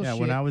tinfoil yeah,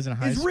 shit when I was in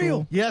high is school,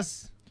 real.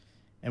 Yes,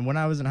 and when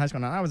I was in high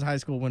school, now I was in high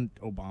school when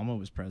Obama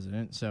was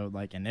president. So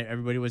like, and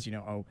everybody was,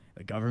 oh,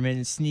 the government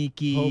is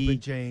sneaky. hope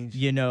and change.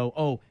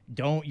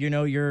 Don't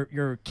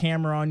your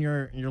camera on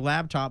your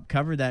laptop,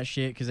 cover that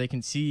shit because they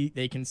can see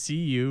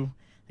you.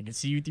 They can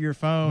see you through your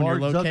phone, Mark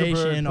your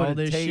location, Zuckerberg put all a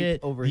this tape shit.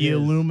 over The his.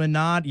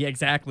 Illuminati, yeah,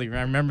 exactly.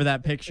 I remember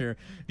that picture.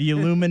 The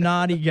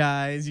Illuminati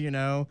guys,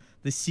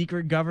 the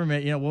secret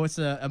government. What's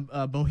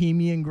a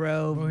Bohemian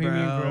Grove, Bohemian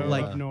bro? Grove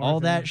like up north all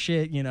and- that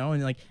shit,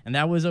 and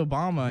that was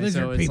Obama. And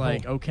Lizard so it's people.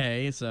 like,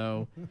 okay,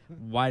 so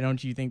why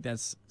don't you think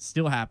that's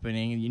still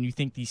happening? And you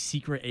think these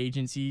secret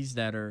agencies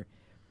that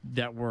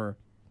were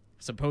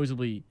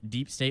supposedly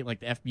deep state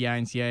like the FBI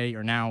and CIA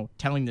are now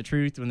telling the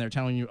truth when they're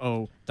telling you,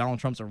 oh, Donald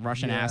Trump's a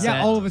Russian Yeah. asset.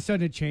 Yeah, all of a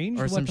sudden it changed.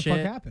 Or What some the shit.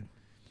 fuck happened?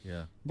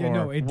 Yeah. Yeah, or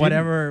no, it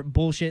whatever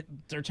bullshit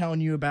they're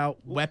telling you about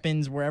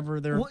weapons wherever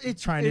they're Well,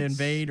 trying to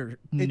invade or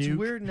It's nuke.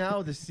 weird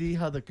now to see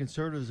how the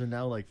conservatives are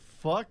now like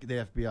fuck the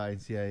FBI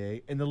and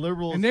CIA, and the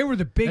liberals. And they were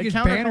the biggest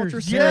counterculture banners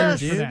surge, yes,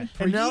 for dude. that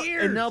for and now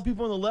years. and now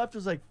people on the left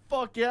is like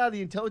fuck yeah,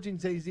 the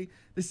intelligence agency,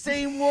 the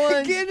same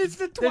ones. Again, it's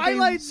the they-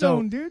 Twilight so-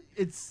 Zone, dude.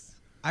 It's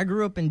I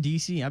grew up in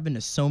D.C. I've been to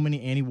so many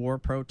anti-war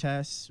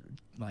protests,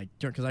 like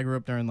because I grew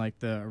up during like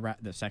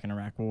the second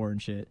Iraq War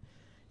and shit,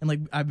 and like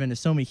I've been to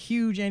so many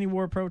huge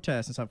anti-war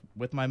protests and stuff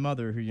with my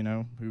mother,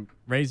 who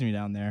raised me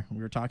down there.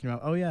 We were talking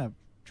about, oh yeah,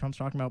 Trump's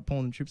talking about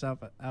pulling the troops out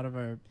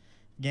of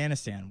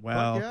Afghanistan.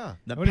 Well, yeah.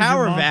 the What does your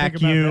power mom think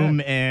about vacuum,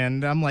 that?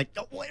 and I'm like,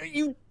 oh, what are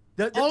you?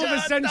 All of a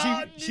sudden,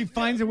 she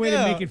finds a way to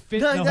make it fit.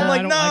 That- the that- whole,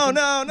 I'm I like, don't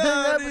no, like it.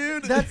 no,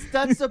 Then dude.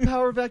 that's the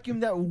power vacuum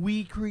that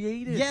we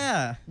created.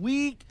 Yeah.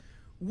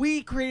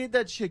 We created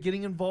that shit,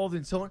 getting involved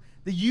in so on.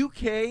 The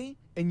UK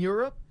and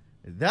Europe,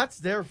 that's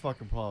their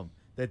fucking problem.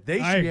 That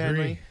they I should be agree.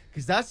 handling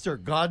because that's their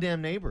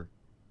goddamn neighbor.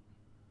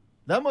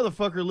 That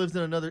motherfucker lives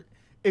in another.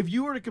 If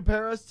you were to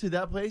compare us to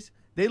that place,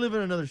 they live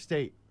in another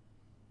state.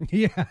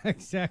 Yeah,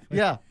 exactly.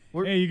 Yeah,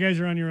 Hey, you guys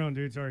are on your own,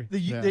 dude. Sorry. the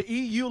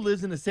EU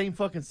lives in the same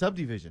fucking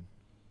subdivision.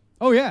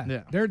 Oh yeah.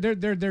 Yeah.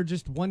 They're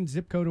just one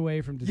zip code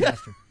away from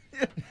disaster.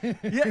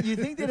 Yeah, you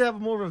think they'd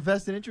have more of a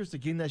vested interest in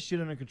getting that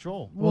shit under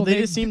control? Well, they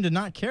just seem to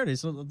not care. They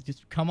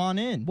just come on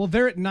in. Well,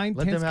 they're at Let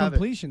them 9/10 have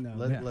completion it.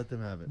 though. Let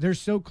them have it. They're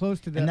so close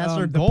to the And that's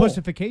their the goal.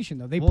 pussification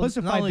though. They Well, not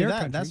pussified only their that,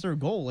 country. that's their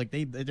goal. Like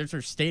there's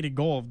their stated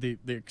goal of the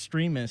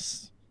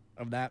extremists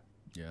of that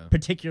Yeah.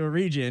 particular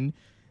region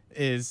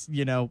is,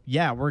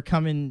 we're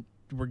coming.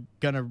 We're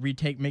gonna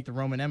make the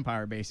Roman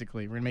Empire.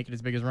 Basically, we're gonna make it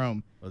as big as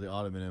Rome. Or the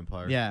Ottoman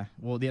Empire. Yeah.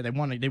 Well, yeah, they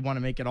want to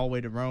make it all the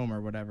way to Rome or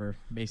whatever.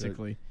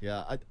 Basically.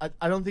 Yeah,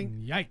 I don't think.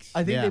 Yikes.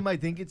 I think Yeah. they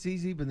might think it's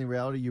easy, but in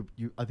reality,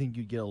 I think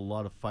you get a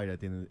lot of fight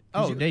at the end of the.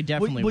 Oh, they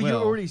definitely Well, you're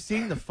will. already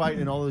seeing the fight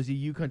in all those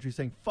EU countries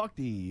saying "fuck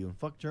the EU" and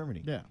 "fuck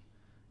Germany." Yeah.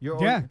 You're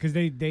yeah, already, because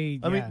they.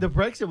 I mean, the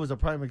Brexit was a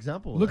prime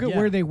example. Of Look that. at Yeah.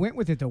 where they went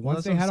with it though. Well,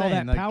 Once that's they what had I'm all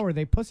saying, that like- power,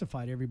 they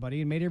pussified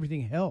everybody and made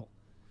everything hell.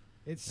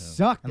 It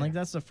sucked. And like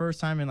that's the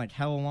first time in like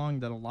hell long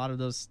that a lot of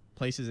those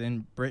places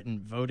in Britain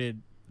voted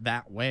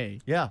that way.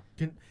 Yeah,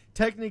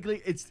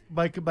 technically, it's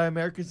by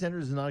American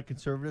standards, it's not a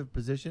conservative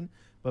position,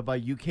 but by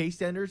UK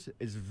standards,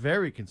 it's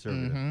very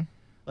conservative. Mhm.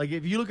 Like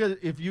if you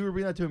were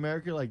bringing that to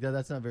America, like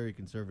that's not very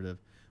conservative.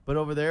 But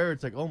over there,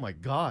 it's like, oh my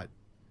god,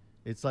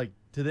 it's like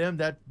to them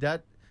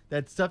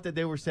that stuff that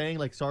they were saying,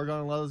 like Sargon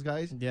and a lot of those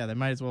guys. Yeah, they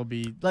might as well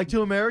be. Like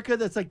to America,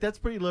 that's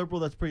pretty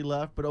liberal, that's pretty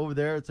left. But over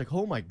there, it's like,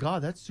 oh my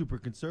god, that's super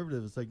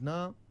conservative. It's like,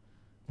 no.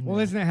 Well,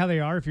 isn't that how they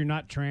are? If you're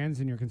not trans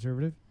and you're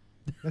conservative,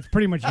 that's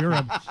pretty much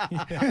Europe.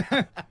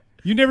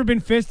 You never been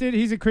fisted?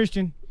 He's a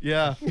Christian.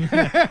 Yeah.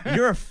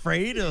 You're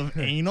afraid of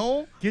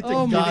anal? Get the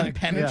Oh my guy God.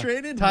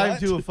 Penetrated? Tie him What?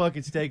 to a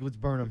fucking stake. Let's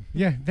burn him.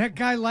 Yeah, that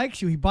guy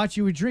likes you. He bought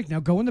you a drink. Now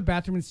go in the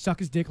bathroom and suck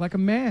his dick like a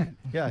man.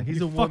 Yeah, he's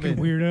You a woman.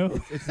 fucking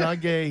weirdo. It's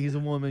not gay. He's a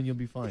woman. You'll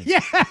be fine.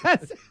 Yes.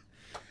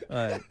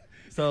 All right.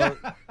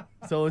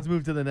 So let's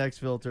move to the next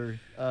filter.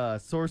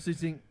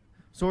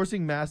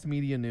 Sourcing mass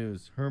media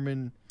news.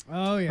 Herman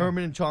Oh yeah.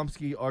 Herman and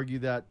Chomsky argue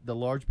that the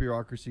large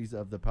bureaucracies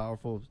of the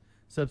powerful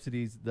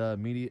subsidies the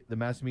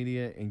mass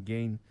media, and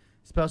gain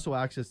special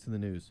access to the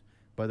news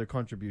by their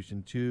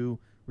contribution to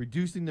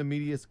reducing the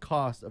media's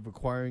cost of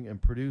acquiring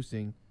and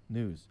producing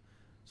news.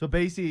 So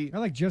basically, I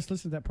like just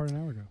listened to that part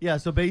an hour ago. yeah.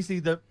 So basically,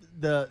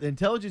 the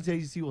intelligence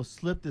agency will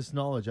slip this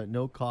knowledge at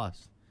no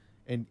cost,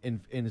 and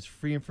it's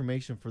free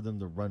information for them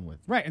to run with.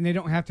 Right, and they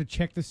don't have to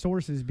check the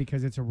sources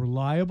because it's a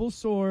reliable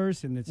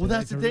source, and it's Well,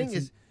 that's it's the a- thing it's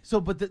is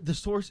so, but the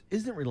source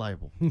isn't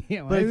reliable.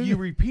 yeah, But if well, you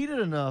repeat it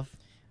enough,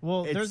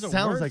 Well, it there's a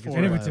sounds word like it's for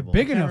and if it. it's a reliable.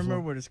 big I can't enough remember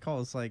one. what it's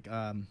called. It's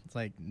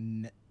like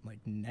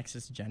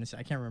Nexus Genesis.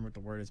 I can't remember what the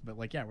word is, but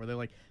like yeah, where they're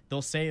like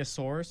they'll say a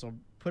source or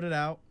put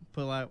out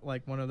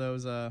like one of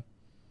those like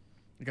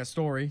a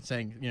story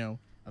saying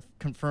a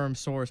confirmed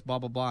source blah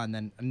blah blah, and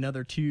then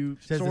another two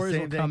Says the stories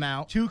same will thing. come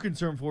out. Two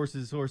concerned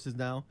sources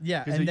now.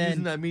 Yeah, 'Cause and they're then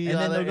using that media and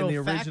then outlet they'll and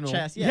go the fact original.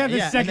 check. Yeah,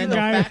 the and second then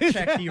guy- they'll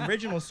fact check the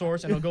original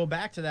source, and they'll go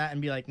back to that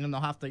and be like, and then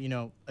they'll have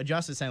to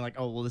adjust it, saying like,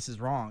 oh well, this is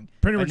wrong.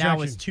 Print a But now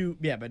retraction. it's two.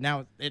 Yeah, but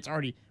now it's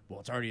already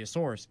a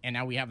source, and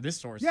now we have this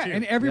source. Yeah, too.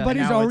 and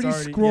everybody's now it's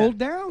already scrolled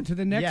down to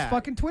the next Yeah.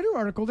 fucking Twitter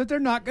article that they're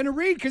not going to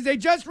read because they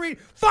just read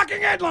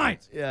fucking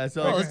headlines. Yeah,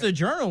 so Well, it's the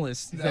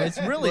journalists.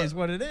 It's really is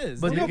what it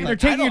is. But Dude, they- like, they're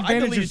taking I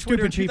advantage of deleted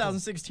Twitter in stupid people.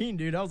 2016,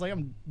 dude. I was like,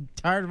 I'm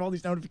tired of all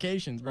these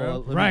notifications, bro. Well,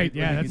 let me- Right, let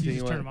yeah, me that's you continue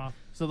just turn on. them off.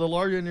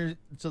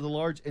 So the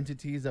large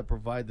entities that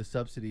provide the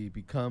subsidy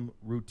become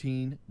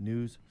routine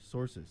news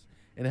sources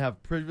and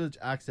have privileged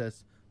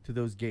access to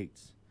those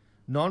gates.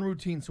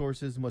 Non-routine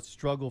sources must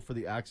struggle for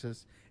the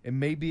access and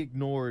may be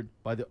ignored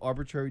by the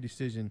arbitrary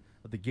decision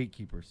of the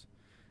gatekeepers.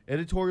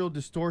 Editorial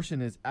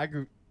distortion is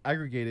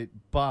aggregated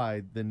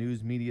by the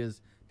news media's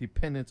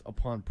dependence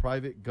upon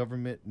private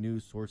government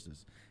news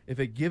sources. If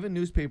a given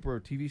newspaper or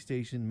TV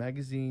station,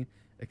 magazine,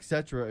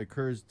 etc.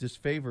 occurs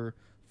disfavor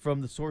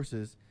from the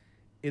sources,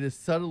 it is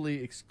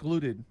subtly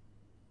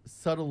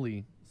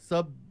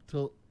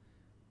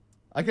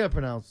I can't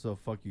pronounce, so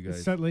fuck you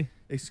guys. Subtly.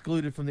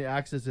 Excluded from the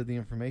access of the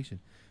information.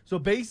 So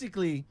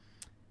basically,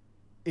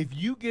 if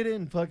you get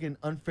in fucking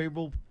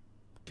unfavorable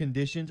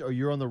conditions or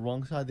you're on the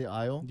wrong side of the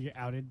aisle, You get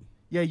outed.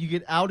 yeah, you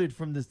get outed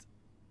from this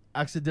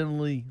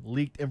accidentally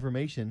leaked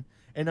information.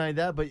 And not only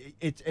that, but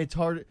it's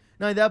hard.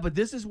 Not only that, but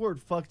this is where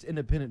it fucks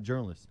independent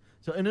journalists.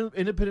 So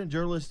independent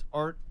journalists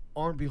aren't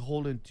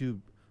beholden to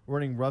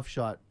running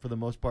roughshod for the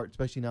most part,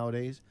 especially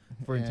nowadays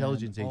for And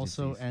intelligence agencies.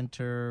 Also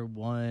enter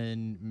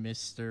one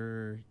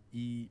Mr.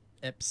 E.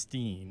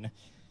 Epstein,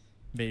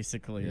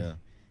 basically. Yeah.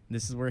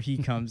 This is where he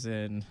comes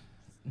in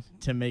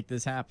to make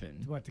this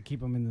happen. What, to keep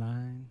them in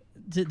line?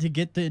 To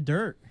get the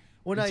dirt.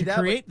 Well, not to that,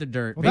 but- create the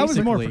dirt. Well, that was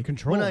more for basically.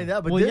 control. Well, not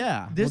that, but Well, thi-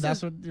 yeah. this Well, that's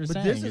is, what you're but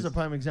saying. this is a It's-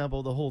 prime example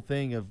of the whole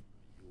thing of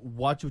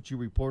watch what you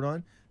report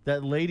on.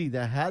 That lady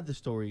that had the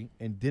story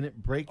and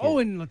didn't break Oh,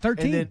 it. and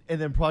 13.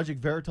 and then Project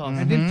Veritas.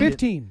 And then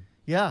 15.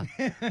 Yeah.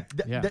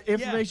 Yeah. The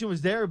information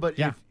was there, but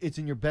Yeah. if it's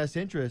in your best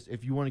interest,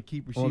 if you want to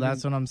keep receiving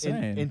that's what I'm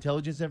saying.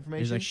 intelligence He's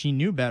information, like, she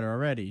knew better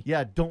already.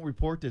 yeah, don't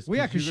report this. Well,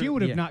 yeah, because you're she gonna-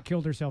 would have yeah. not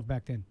killed herself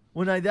back then.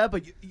 Well, not that,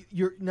 but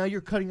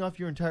you're cutting off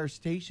your entire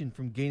station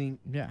from gaining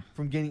Yeah.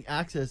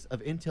 access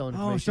of intel and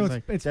Oh,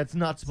 information. so it's that's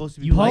not supposed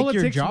to be. You public. like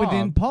your Politics job.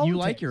 within You politics.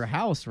 like your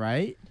house,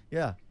 right?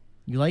 Yeah.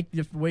 You like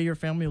the way your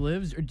family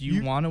lives, or do you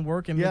You- want to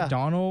work in yeah.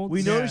 McDonald's?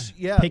 We Yeah. notice,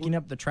 yeah, picking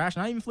up the trash,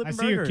 not even I flipping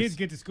see your burgers. kids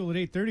get to school at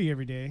 8:30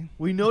 every day.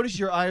 we notice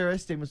your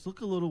IRS statements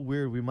look a little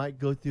weird. We might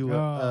go through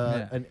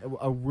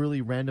a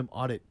really random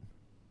audit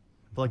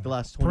for like the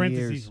last 20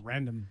 Parentheses, years.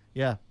 random.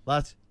 Yeah,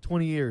 last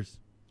 20 years.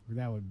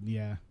 That would,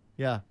 yeah.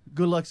 Yeah,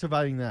 good luck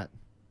surviving that.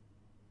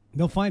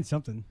 They'll find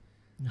something.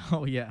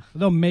 Oh yeah.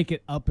 They'll make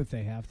it up if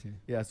they have to.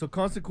 Yeah, so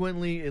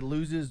consequently, it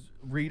loses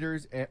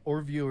readers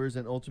or viewers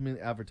and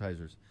ultimately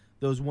advertisers.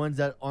 Those ones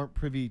that aren't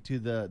privy to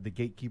the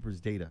gatekeeper's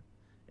data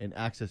and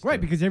access to Right,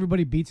 it. because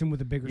everybody beats them with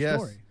a bigger Yes.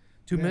 story.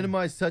 To Yeah.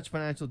 minimize such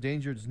financial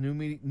dangers,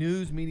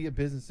 news media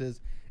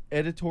businesses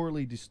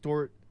editorially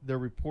distort their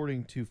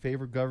reporting to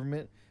favor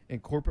government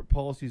and corporate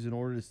policies in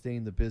order to stay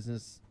in the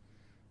business's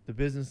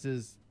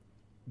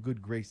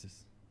good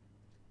graces.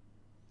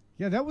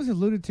 Yeah, that was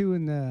alluded to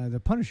in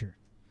the Punisher.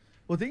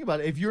 Well, think about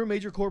it. If you're a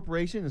major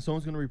corporation and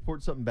someone's going to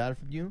report something bad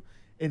from you,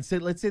 and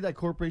let's say that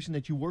corporation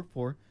that you work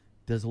for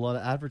does a lot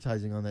of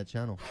advertising on that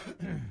channel,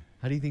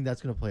 how do you think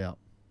that's going to play out?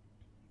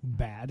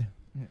 Bad.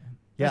 Yeah.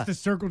 That's the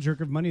circle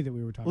jerk of money that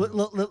we were talking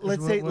about. Let's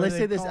what say do let's they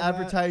say this call that?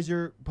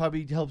 advertiser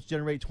probably helps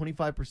generate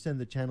 25% of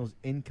the channel's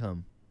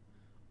income.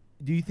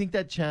 Do you think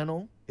that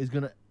channel is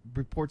going to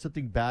report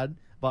something bad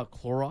about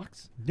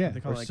Clorox? Yeah.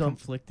 They call Or it like some-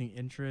 conflicting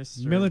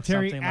interests, or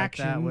Military something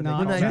action, like that, where they not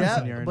Well, call not offensive.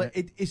 something that,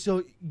 you're but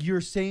so your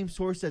same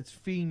source that's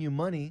feeding you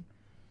money,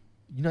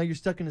 you're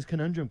stuck in this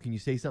conundrum. Can you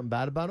say something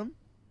bad about them?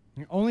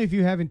 Only if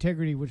you have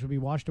integrity, which will be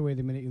washed away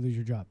the minute you lose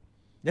your job.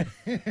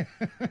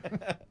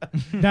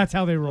 That's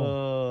how they roll.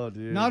 Oh,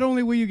 dude. Not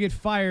only will you get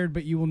fired,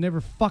 but you will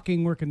never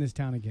fucking work in this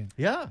town again.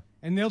 Yeah.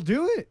 And they'll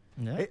do it.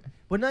 Yeah. It-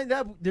 but not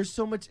that. There's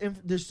so much.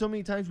 There's so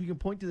many times we can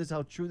point to this.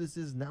 How true this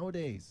is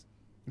nowadays.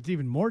 It's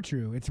even more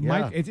true.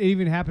 Yeah. It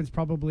even happens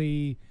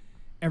probably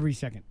every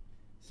second.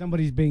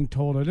 Somebody's being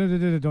told, oh,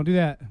 don't do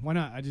that. Why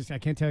not? I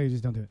can't tell you.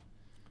 Just don't do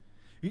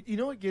it. You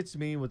know what gets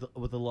me with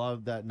a lot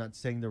of that, not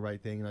saying the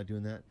right thing and not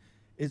doing that,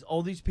 is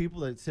all these people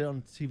that sit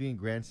on TV and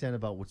grandstand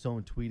about what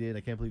someone tweeted. I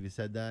can't believe he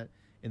said that.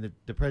 And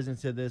the president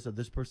said this or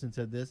this person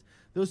said this.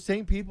 Those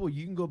same people,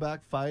 you can go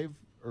back 5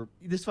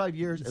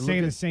 years and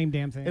Saying the same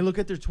damn thing. and look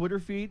at their Twitter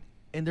feed,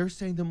 and they're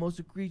saying the most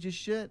egregious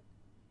shit.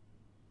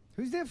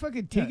 Who's that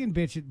fucking Tegan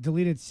bitch that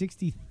deleted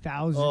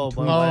 60,000 Oh,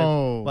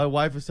 tweets? my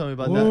wife was telling me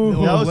about Whoa.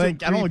 that. That was some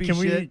Like, I don't know. creepy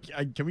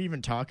Can shit. we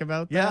even talk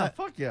about Yeah, that?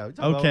 fuck yeah. We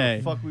talk about Okay. whatever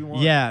the fuck we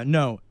want. Yeah,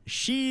 no.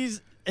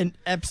 She's an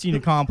Epstein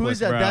accomplice, Who is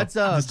that? bro. That's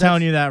I'm just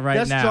telling you that right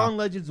that's now. John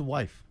Legend's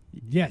wife.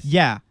 Yes.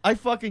 Yeah. I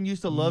fucking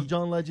used to love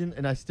John Legend,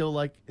 and I still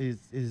like his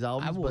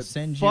albums. I will but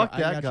send you. fuck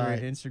I that got guy.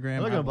 your Instagram.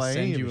 I'm not I gonna will buy any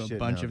send of you his a shit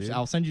bunch now, of. dude.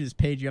 I'll send you this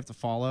page you have to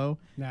follow,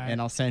 Nah.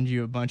 and I'll send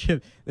you a bunch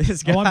of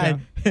this Oh, guy.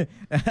 I'm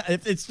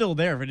It's still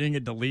there if it didn't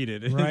get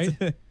deleted. Right.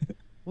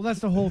 Well, that's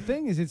the whole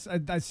thing. Is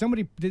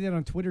somebody did that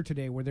on Twitter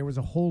today, where there was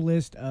a whole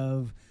list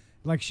of,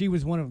 like, she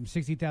was one of them,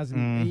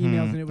 60,000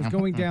 emails, and it was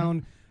going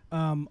down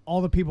all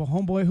the people.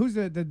 Homeboy, who's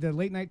the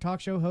late night talk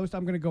show host?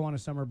 I'm gonna go on a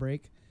summer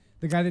break.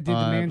 The guy that did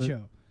the Man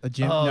Show.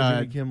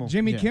 Jimmy Kimmel.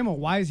 Jimmy Yeah. Kimmel.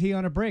 Why is he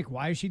on a break?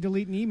 Why is she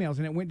deleting emails?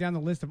 And it went down the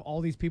list of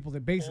all these people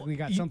that basically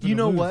got something. You to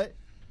know lose. what?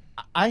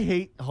 I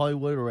hate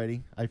Hollywood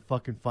already. I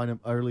fucking find him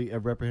utterly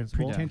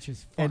reprehensible.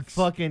 Pretentious And fucks.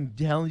 fucking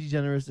Ellen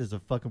DeGeneres is a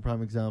fucking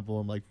prime example.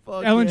 I'm like,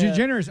 fuck Ellen yeah.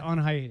 DeGeneres on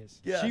hiatus.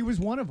 Yeah. She was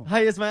one of them. Hi,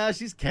 it's my ass.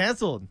 She's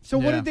canceled. So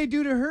what Yeah. did they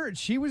do to her?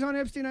 She was on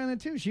Epstein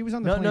Island too. She was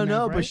on the plane No,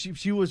 now, but right?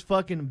 she was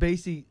fucking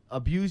basically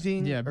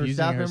abusing, Yeah, her abusing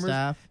staff her members.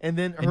 staff. And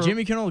then her, And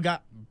Jimmy Kimmel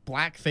got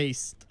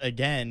blackfaced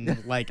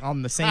again, like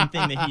on the same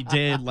thing that he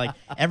did. Like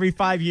every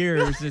 5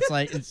 years, it's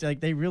like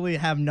they really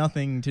have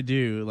nothing to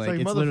do. Like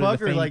it's it's like, literally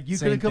motherfucker, the like you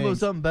same couldn't come up with things.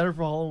 something better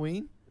for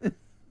Halloween.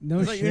 No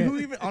Like, shit. who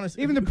even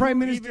honestly? Even the who Prime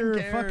even Minister of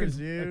cares, fucking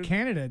dude?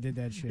 Canada did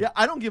that shit. Yeah,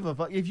 I don't give a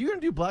fuck. If you're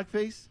gonna do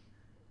blackface,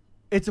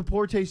 it's a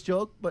poor taste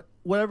joke, but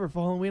whatever.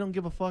 For Halloween, I don't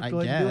give a fuck. I Go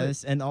ahead and do it.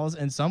 guess, and also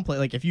in some place,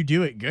 like if you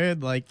do it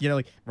good, like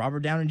like Robert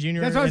Downey Jr.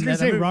 That's what I was in gonna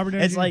that say, movie, Robert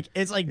Downey It's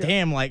Jr. like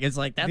damn, like it's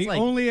like that's The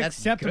like only that's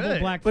acceptable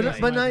good. blackface. But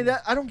Right. not only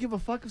that, I don't give a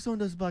fuck if someone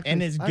does blackface.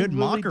 And it's I good really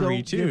mockery,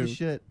 don't give a too.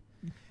 shit.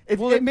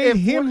 Well, it made if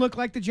him one- look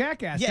like the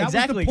jackass. Yeah, That was the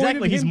exactly, point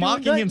exactly. of He's him doing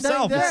mocking that.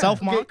 himself. Not It's that.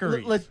 self-mockery.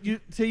 Okay, let's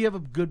say you have a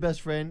good best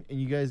friend and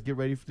you guys get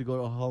ready to go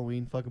to a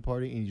Halloween fucking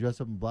party and you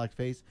dress up in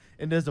blackface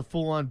and there's a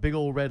full on big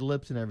old red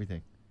lips and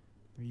everything.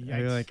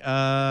 You're like,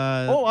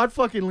 Oh, I'd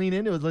fucking lean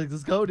into it. Like,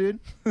 let's go, dude.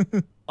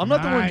 I'm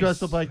not the one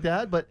dressed Nice. up like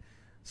that, but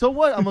so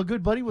what? I'm a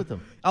good buddy with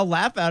him. I'll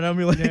laugh at him.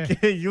 Be like, Yeah.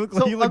 hey, you look,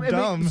 So, you look I mean,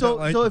 dumb. so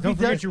Like, if he Don't forget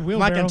does, your I'm not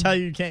gonna wheelbarrow. tell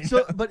you you can't.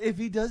 so but if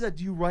he does that,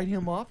 do you write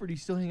him off or do you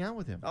still hang out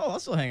with him? Oh, I'll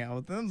still hang out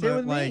with them. Same But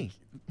with like, me.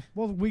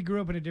 Well, we grew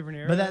up in a different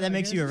era. but that I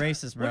makes you a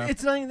guess. racist, bro. Well,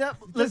 it's not even that.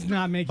 Does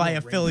not make By you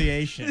a racist.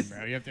 affiliation,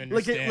 bro. You have to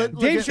Look at- understand.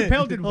 look Dave at-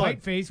 Chappelle did hold on.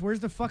 whiteface. Where's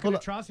the fucking Hold on.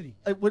 atrocity?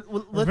 Let's-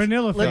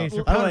 Vanilla let- face or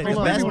hold By the on, way, his hold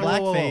on, best whoa,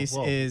 whoa, whoa, blackface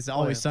whoa. is Hold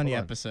Always on, Sunny hold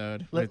on.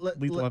 episode Let- with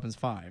let- Lethal let- Weapons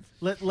 5.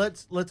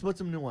 Let's put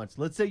some nuance.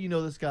 Let's say you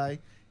know this guy.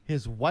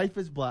 His wife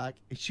is black.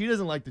 She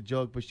doesn't like the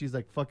joke, but she's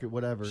like, "Fuck it,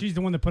 whatever." She's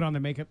the one that put on the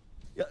makeup.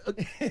 Yeah,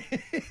 okay.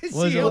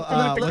 Was She it, helped him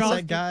with the what's costume.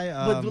 that guy?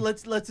 but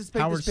let's just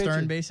paint Howard this picture.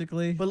 Stern,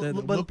 basically. But-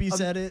 the but Whoopi I'm-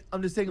 said it.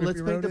 I'm just saying, Whoopi let's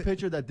paint wrote the it.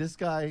 picture that this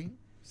guy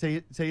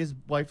say his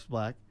wife's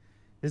black.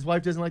 His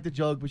wife doesn't like the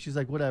joke, but she's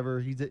like,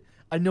 whatever.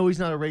 I know he's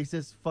not a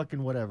racist.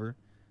 Fucking whatever,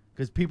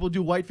 because people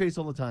do whiteface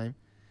all the time.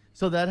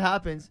 So that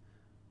happens.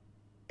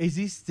 Is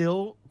he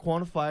still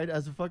quantified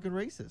as a fucking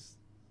racist?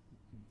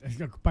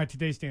 By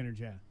today's standards,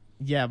 yeah.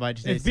 Yeah, by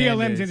today's If BLM's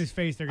standards. in his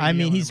face, they're gonna I yell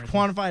mean, at he's him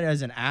right quantified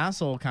as an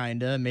asshole,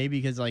 kinda. Maybe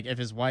because like if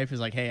his wife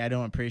is like, "Hey, I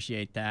don't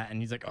appreciate that," and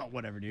he's like, "Oh,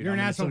 whatever, dude. You're an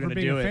I'm still asshole for gonna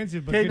being do it."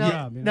 offensive, but Okay, good now,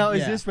 job. you now know? is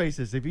Yeah. this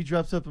racist? If he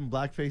dressed up in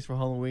blackface for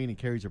Halloween and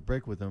carries a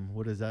brick with him,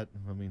 what is that?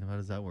 I mean, how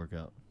does that work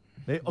out?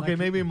 Okay,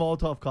 maybe a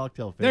Molotov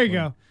cocktail. There you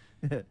one.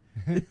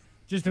 go.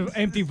 Just an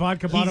empty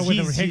vodka bottle with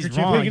a he's handkerchief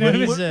wrong. hanging out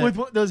of it. He's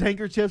with those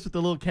handkerchiefs with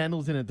the little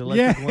candles in it, the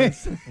electric Yeah.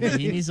 ones.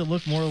 He needs to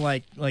look more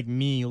like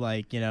me,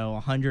 like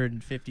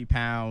 150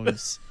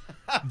 pounds,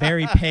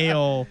 very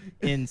pale,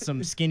 in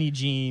some skinny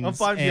jeans, I'm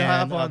finding you and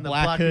half a on the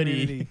black black hoodie.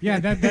 community. Yeah,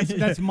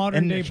 that's modern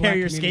and day carry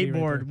your black community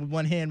right skateboard there. with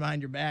one hand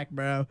behind your back,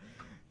 bro.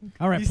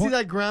 All right, You see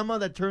that grandma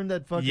that turned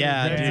that fucking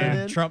Yeah, accent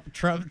dude. in?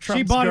 Trump's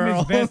she bought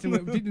girl. him his vest,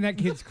 and that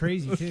kid's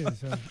crazy too.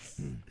 So.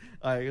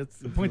 All right, let's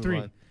Point move 3.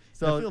 on.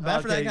 So I feel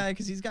bad for that okay, guy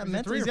because he's got Is it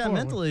mental. 3 He's or got 4?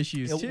 mental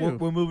issues yeah, too.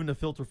 we're moving to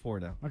filter 4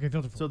 now. Okay,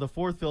 filter. So the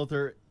fourth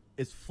filter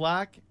is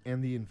Flack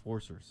and the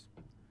Enforcers.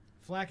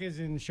 Flack is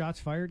in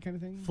shots fired kind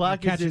of thing. Flack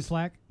Like is catching just-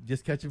 flack.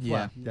 Just catching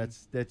Yeah. flack.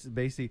 That's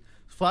basically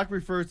Flack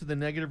refers to the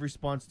negative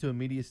response to a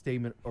media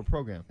statement or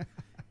program.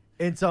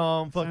 It's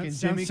fucking Sounds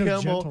Jimmy so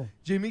Kimmel. gentle.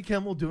 Jimmy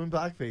Kimmel doing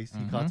blackface.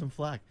 He caught some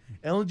flack.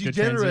 Ellen Good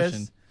DeGeneres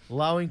transition.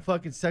 allowing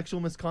fucking sexual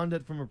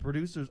misconduct from a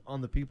producers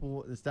on the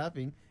people, the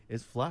staffing,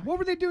 is flack. What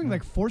were they doing?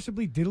 Like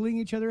forcibly diddling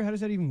each other? How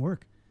does that even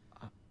work?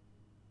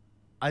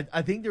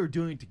 I think they were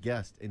doing it to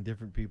guests and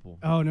different people.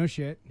 Oh, no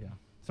shit. Yeah.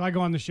 So I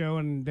go on the show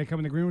and they come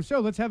in the green room. So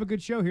let's have a good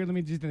show here. Let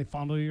me just, and they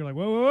fondle you. You're like,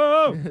 whoa,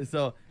 whoa, whoa.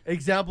 So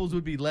examples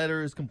would be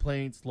letters,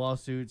 complaints,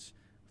 lawsuits,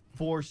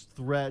 forced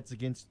threats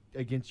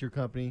against your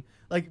company.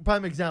 Like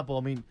prime example,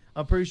 I mean,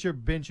 I'm pretty sure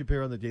Ben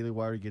Shapiro on the Daily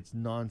Wire gets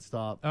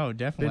nonstop Oh,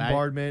 definitely.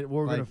 bombardment.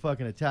 We're gonna like-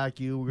 fucking attack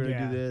you. We're gonna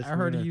Yeah. do this. I we're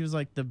heard gonna- he was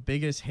like the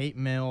biggest hate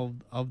mail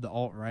of the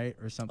alt right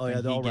or something. Oh yeah,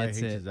 the he alt-right gets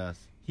hates it. his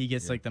ass. He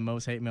gets Yeah. like the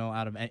most hate mail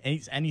out of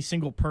any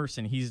single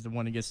person. He's the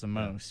one who gets the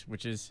most,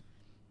 which is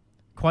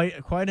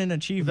quite an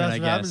achievement, That's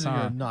I what happens guess. when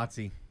you're Huh? a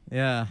Nazi.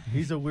 Yeah.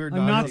 He's a weird A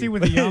Nazi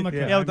with a yarmulke.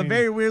 Yeah, with I a mean,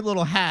 very weird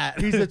little hat.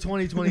 He's a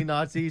 2020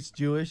 Nazi. He's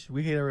Jewish.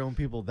 We hate our own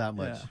people that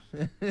much.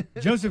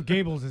 Joseph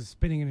Goebbels is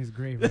spinning in his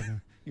grave right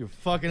now. You're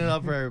fucking it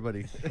up for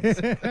everybody.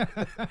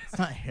 It's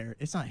not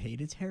it's not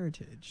hate. It's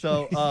heritage.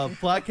 So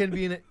flack can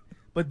be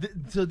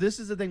so this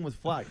is the thing with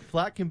flack.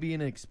 Flack can be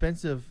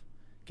expensive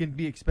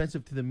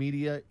to the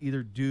media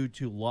either due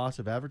to loss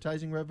of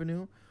advertising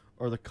revenue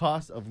or the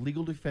cost of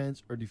legal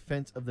defense or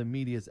defense of the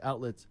media's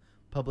outlets'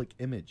 public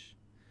image.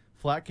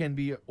 Flack can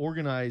be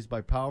organized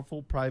by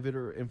powerful private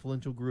or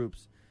influential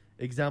groups.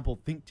 Example,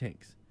 think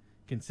tanks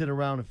can sit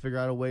around and figure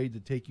out a way to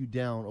take you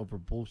down over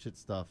bullshit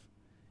stuff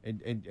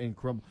and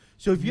crumble.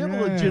 So if you have a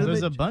Yeah. legitimate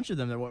There's a bunch of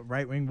them. They're what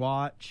Right Wing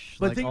Watch.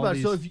 But like think all about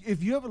it. So these-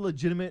 if you have a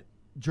legitimate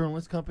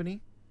journalist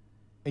company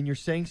and you're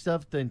saying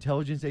stuff the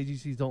intelligence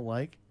agencies don't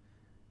like,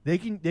 they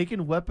can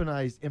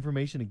weaponize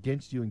information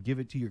against you and give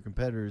it to your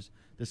competitors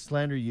to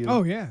slander you.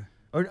 Oh, yeah.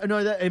 Or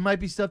no, that it might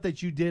be stuff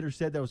that you did or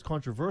said that was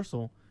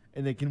controversial,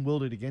 and they can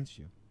wield it against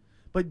you.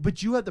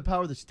 But you have the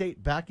power of the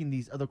state backing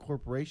these other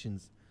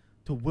corporations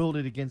to wield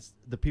it against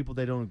the people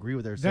they don't agree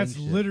with. Their That's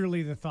saying shit.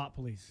 literally the thought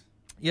police.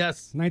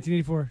 Yes.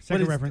 1984, But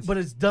second it's, reference. but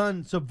it's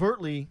done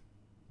subvertly.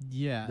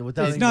 yeah,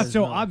 without It's anyone not to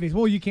so know. obvious.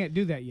 Well, you can't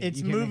do that yet. it's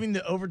You can't moving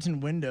the Overton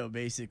window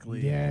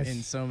basically. Yes.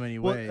 In so many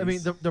Well, ways. I mean,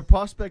 the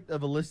prospect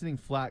of eliciting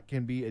flack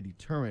can be a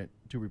deterrent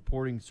to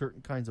reporting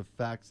certain kinds of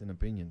facts and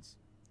opinions.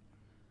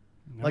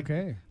 make-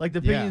 okay. Like the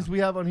Yeah. opinions we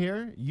have on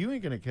here, you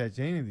ain't gonna catch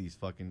any of these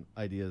fucking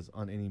ideas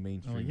on any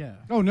mainstream. oh yeah.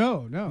 Oh,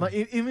 no, no.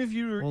 Even if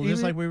you were, Well, even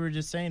just like we were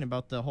just saying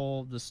about the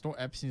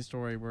Epstein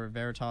story where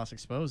Veritas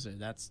exposed it.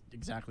 That's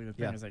exactly the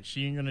thing. Yeah. It's like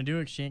she ain't gonna do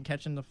it. She ain't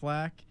catching the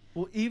flack,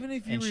 well, even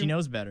if you and she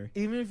knows better.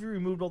 even if you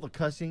removed all the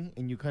cussing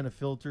and you kind of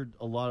filtered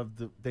a lot of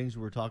the things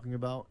we were talking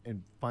about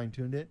and fine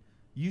tuned it,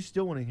 you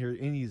still want to hear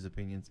any of these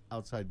opinions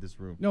outside this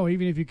room. No,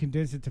 even if you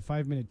condense it to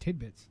 5-minute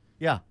tidbits,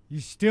 Yeah, you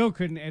still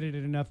couldn't edit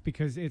it enough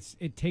because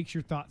it takes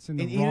your thoughts in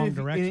the and wrong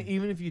even direction.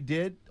 even if you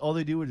did, all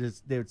they do would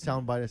is they would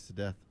soundbite us to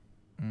death.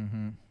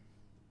 Mm-hmm.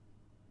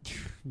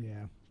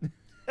 Yeah.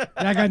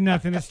 I got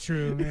nothing. It's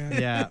true, man.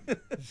 Yeah.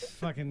 It's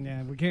fucking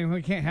yeah. We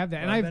can't have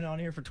that. And I've I've been on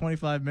here for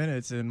 25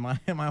 minutes, and my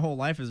whole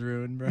life is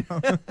ruined, bro.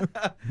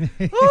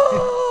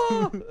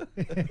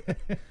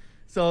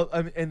 So,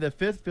 and the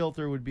fifth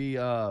filter would be,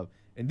 and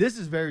this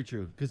is very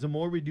true, because the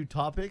more we do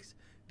topics,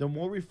 the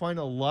more we find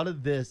a lot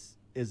of this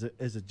is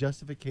a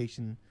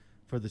justification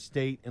for the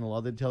state and a lot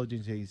of the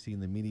intelligence agency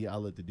and the media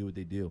outlet to do what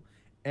they do.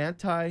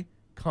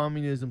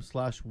 Anti-communism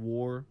 /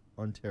 war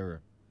on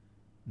terror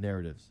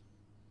narratives.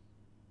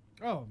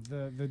 oh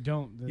the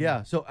don't the,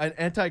 Yeah, so the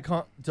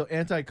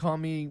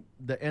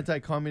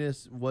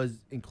anti-communist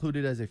was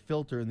included as a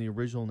filter in the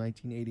original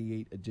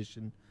 1988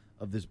 edition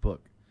of this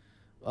book.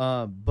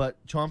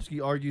 But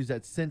Chomsky argues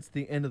that since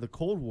the end of the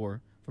Cold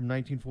War, from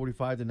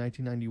 1945 to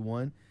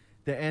 1991,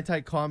 the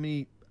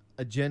anti-commie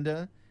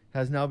agenda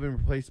has now been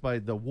replaced by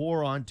the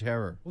war on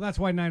terror. Well, that's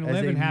why 9/11 As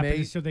a happened,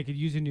 ma- is so they could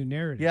use a new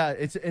narrative. Yeah,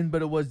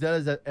 but it was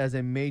done as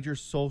a major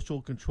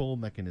social control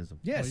mechanism.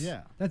 Yes.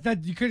 Oh, yeah.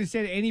 That you couldn't have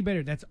said it any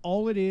better. That's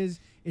all it is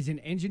an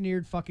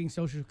engineered fucking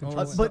social control.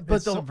 Well, it's- but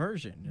it's the-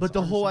 subversion. But It's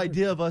the art whole subversion.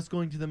 idea of us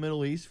going to the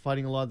Middle East,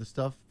 fighting a lot of the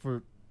stuff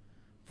for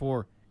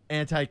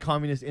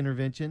anti-communist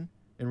intervention,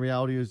 in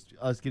reality is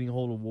us getting a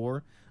hold of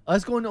war.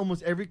 Us going to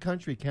almost every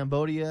country,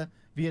 Cambodia,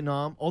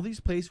 Vietnam, all these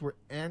places were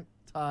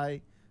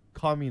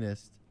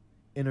anti-communist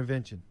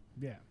intervention.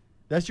 yeah.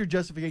 That's your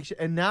justification.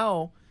 And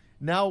now,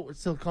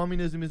 so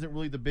communism isn't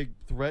really the big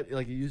threat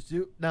like it used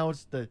to. Now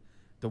it's the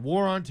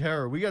war on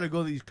terror. We got to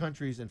go to these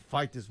countries and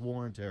fight this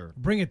war on terror.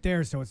 Bring it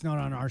there so it's not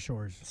on our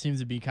shores. seems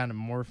to be kind of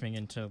morphing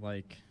into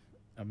like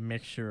a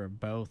mixture of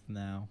both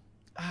now.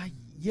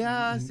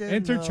 Yes. and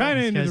Enter no.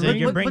 China into Because the But- ring.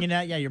 you're but- bringing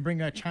that, you're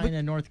bringing China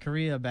and North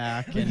Korea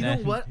back, But and you know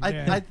then what?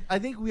 Yeah. I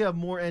think we have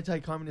more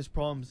anti-communist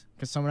problems.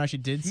 because someone actually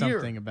did Here.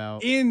 something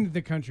about. in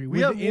the country, We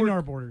have within more-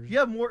 our borders. You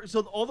have more.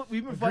 So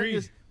we've been fighting Agreed.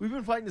 this. We've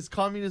been fighting this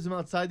communism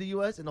outside the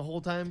U.S. and the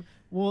whole time.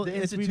 Well, the we've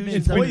been institutions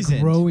It's have been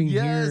poisoned. growing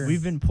Yes. here.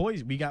 We've been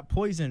poisoned. We got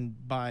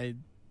poisoned by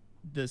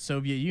the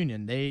Soviet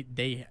Union.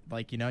 They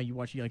like you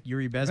watch like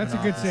Yuri Bezmenov. That's a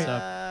good and say.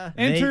 stuff.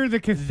 Enter They-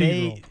 the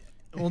cathedral.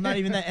 Well, not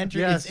even that. Enter.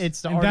 Yes.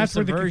 It's the And art that's of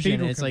where the subversion.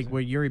 cathedral It's comes like in.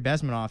 where Yuri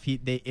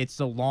Bezmenov. It's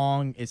the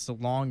long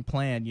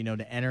plan.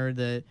 To enter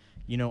the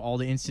all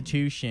the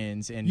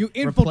institutions and You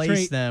replace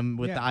infiltrate- them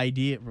with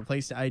yeah.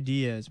 replace the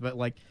ideas. But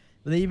like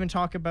they even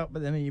talk about,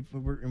 but then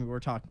we're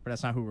talking, but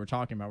that's not who we're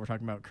talking about. We're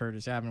talking about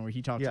Curtis Avenue, where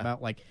he talks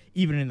about like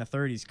even in the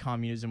 30s,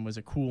 communism was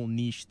a cool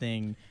niche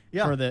thing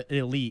for the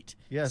elite.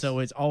 Yes. So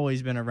it's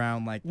always been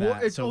around like that. Well,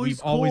 it's so always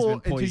we've cool always been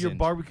until you're poisoned.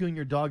 barbecuing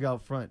your dog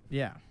out front.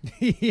 Yeah.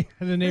 Yeah,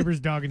 the neighbor's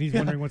dog, and he's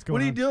wondering what's going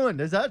What on. are you doing?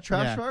 Is that a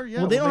trash Yeah. fire? Yeah.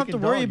 Well, they we're don't have to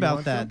making worry dog. You about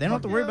want that. some? They don't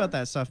have to Fuck worry yeah. about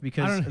that stuff I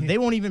because don't know. they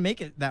won't even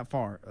make it that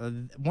far.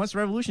 Once the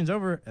revolution's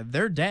over,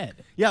 they're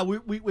dead. Yeah,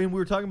 when we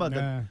were talking about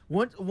Nah.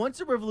 that. Once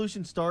the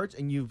revolution starts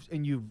and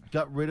you've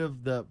got rid of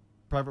the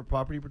private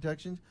property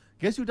protections,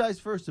 guess who dies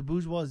first? The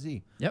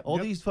bourgeoisie. Yep. All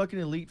these fucking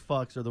elite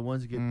fucks are the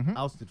ones that get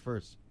ousted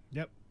first.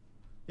 Yep.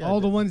 Yeah, All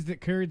the ones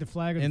that carried the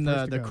flag of And the the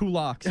first to go.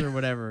 kulaks or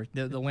whatever,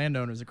 the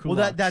landowners, the kulaks.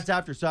 Well, that's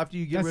after. So after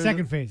you get That's rid second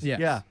of the, phase.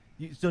 Yeah.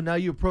 Yeah. So now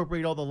you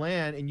appropriate all the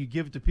land and you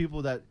give it to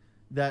people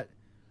that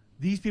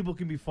these people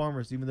can be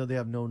farmers even though they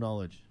have no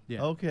knowledge.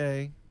 Yeah.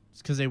 Okay.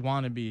 It's because they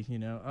want to be, It It ain't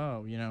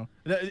no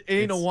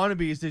It's-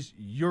 wannabe. It's just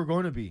you're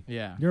going to be.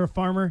 yeah. You're a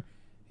farmer.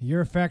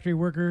 You're a factory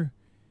worker.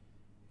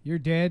 You're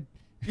dead.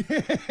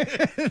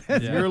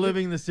 You're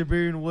living in the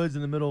Siberian woods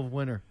in the middle of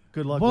winter.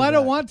 Good luck. Well, with I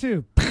don't that. want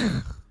to.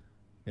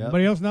 Yep.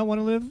 Anybody else not want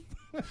to live?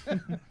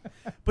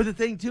 But the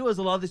thing too is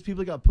a lot of these people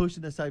that got pushed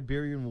in the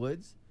Siberian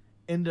woods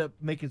end up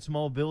making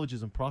small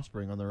villages and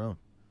prospering on their own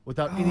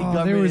without any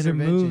government there was a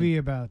intervention. movie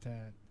about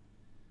that.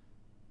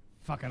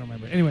 Fuck, I don't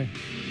remember. Anyway.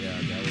 Yeah,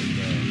 that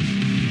was.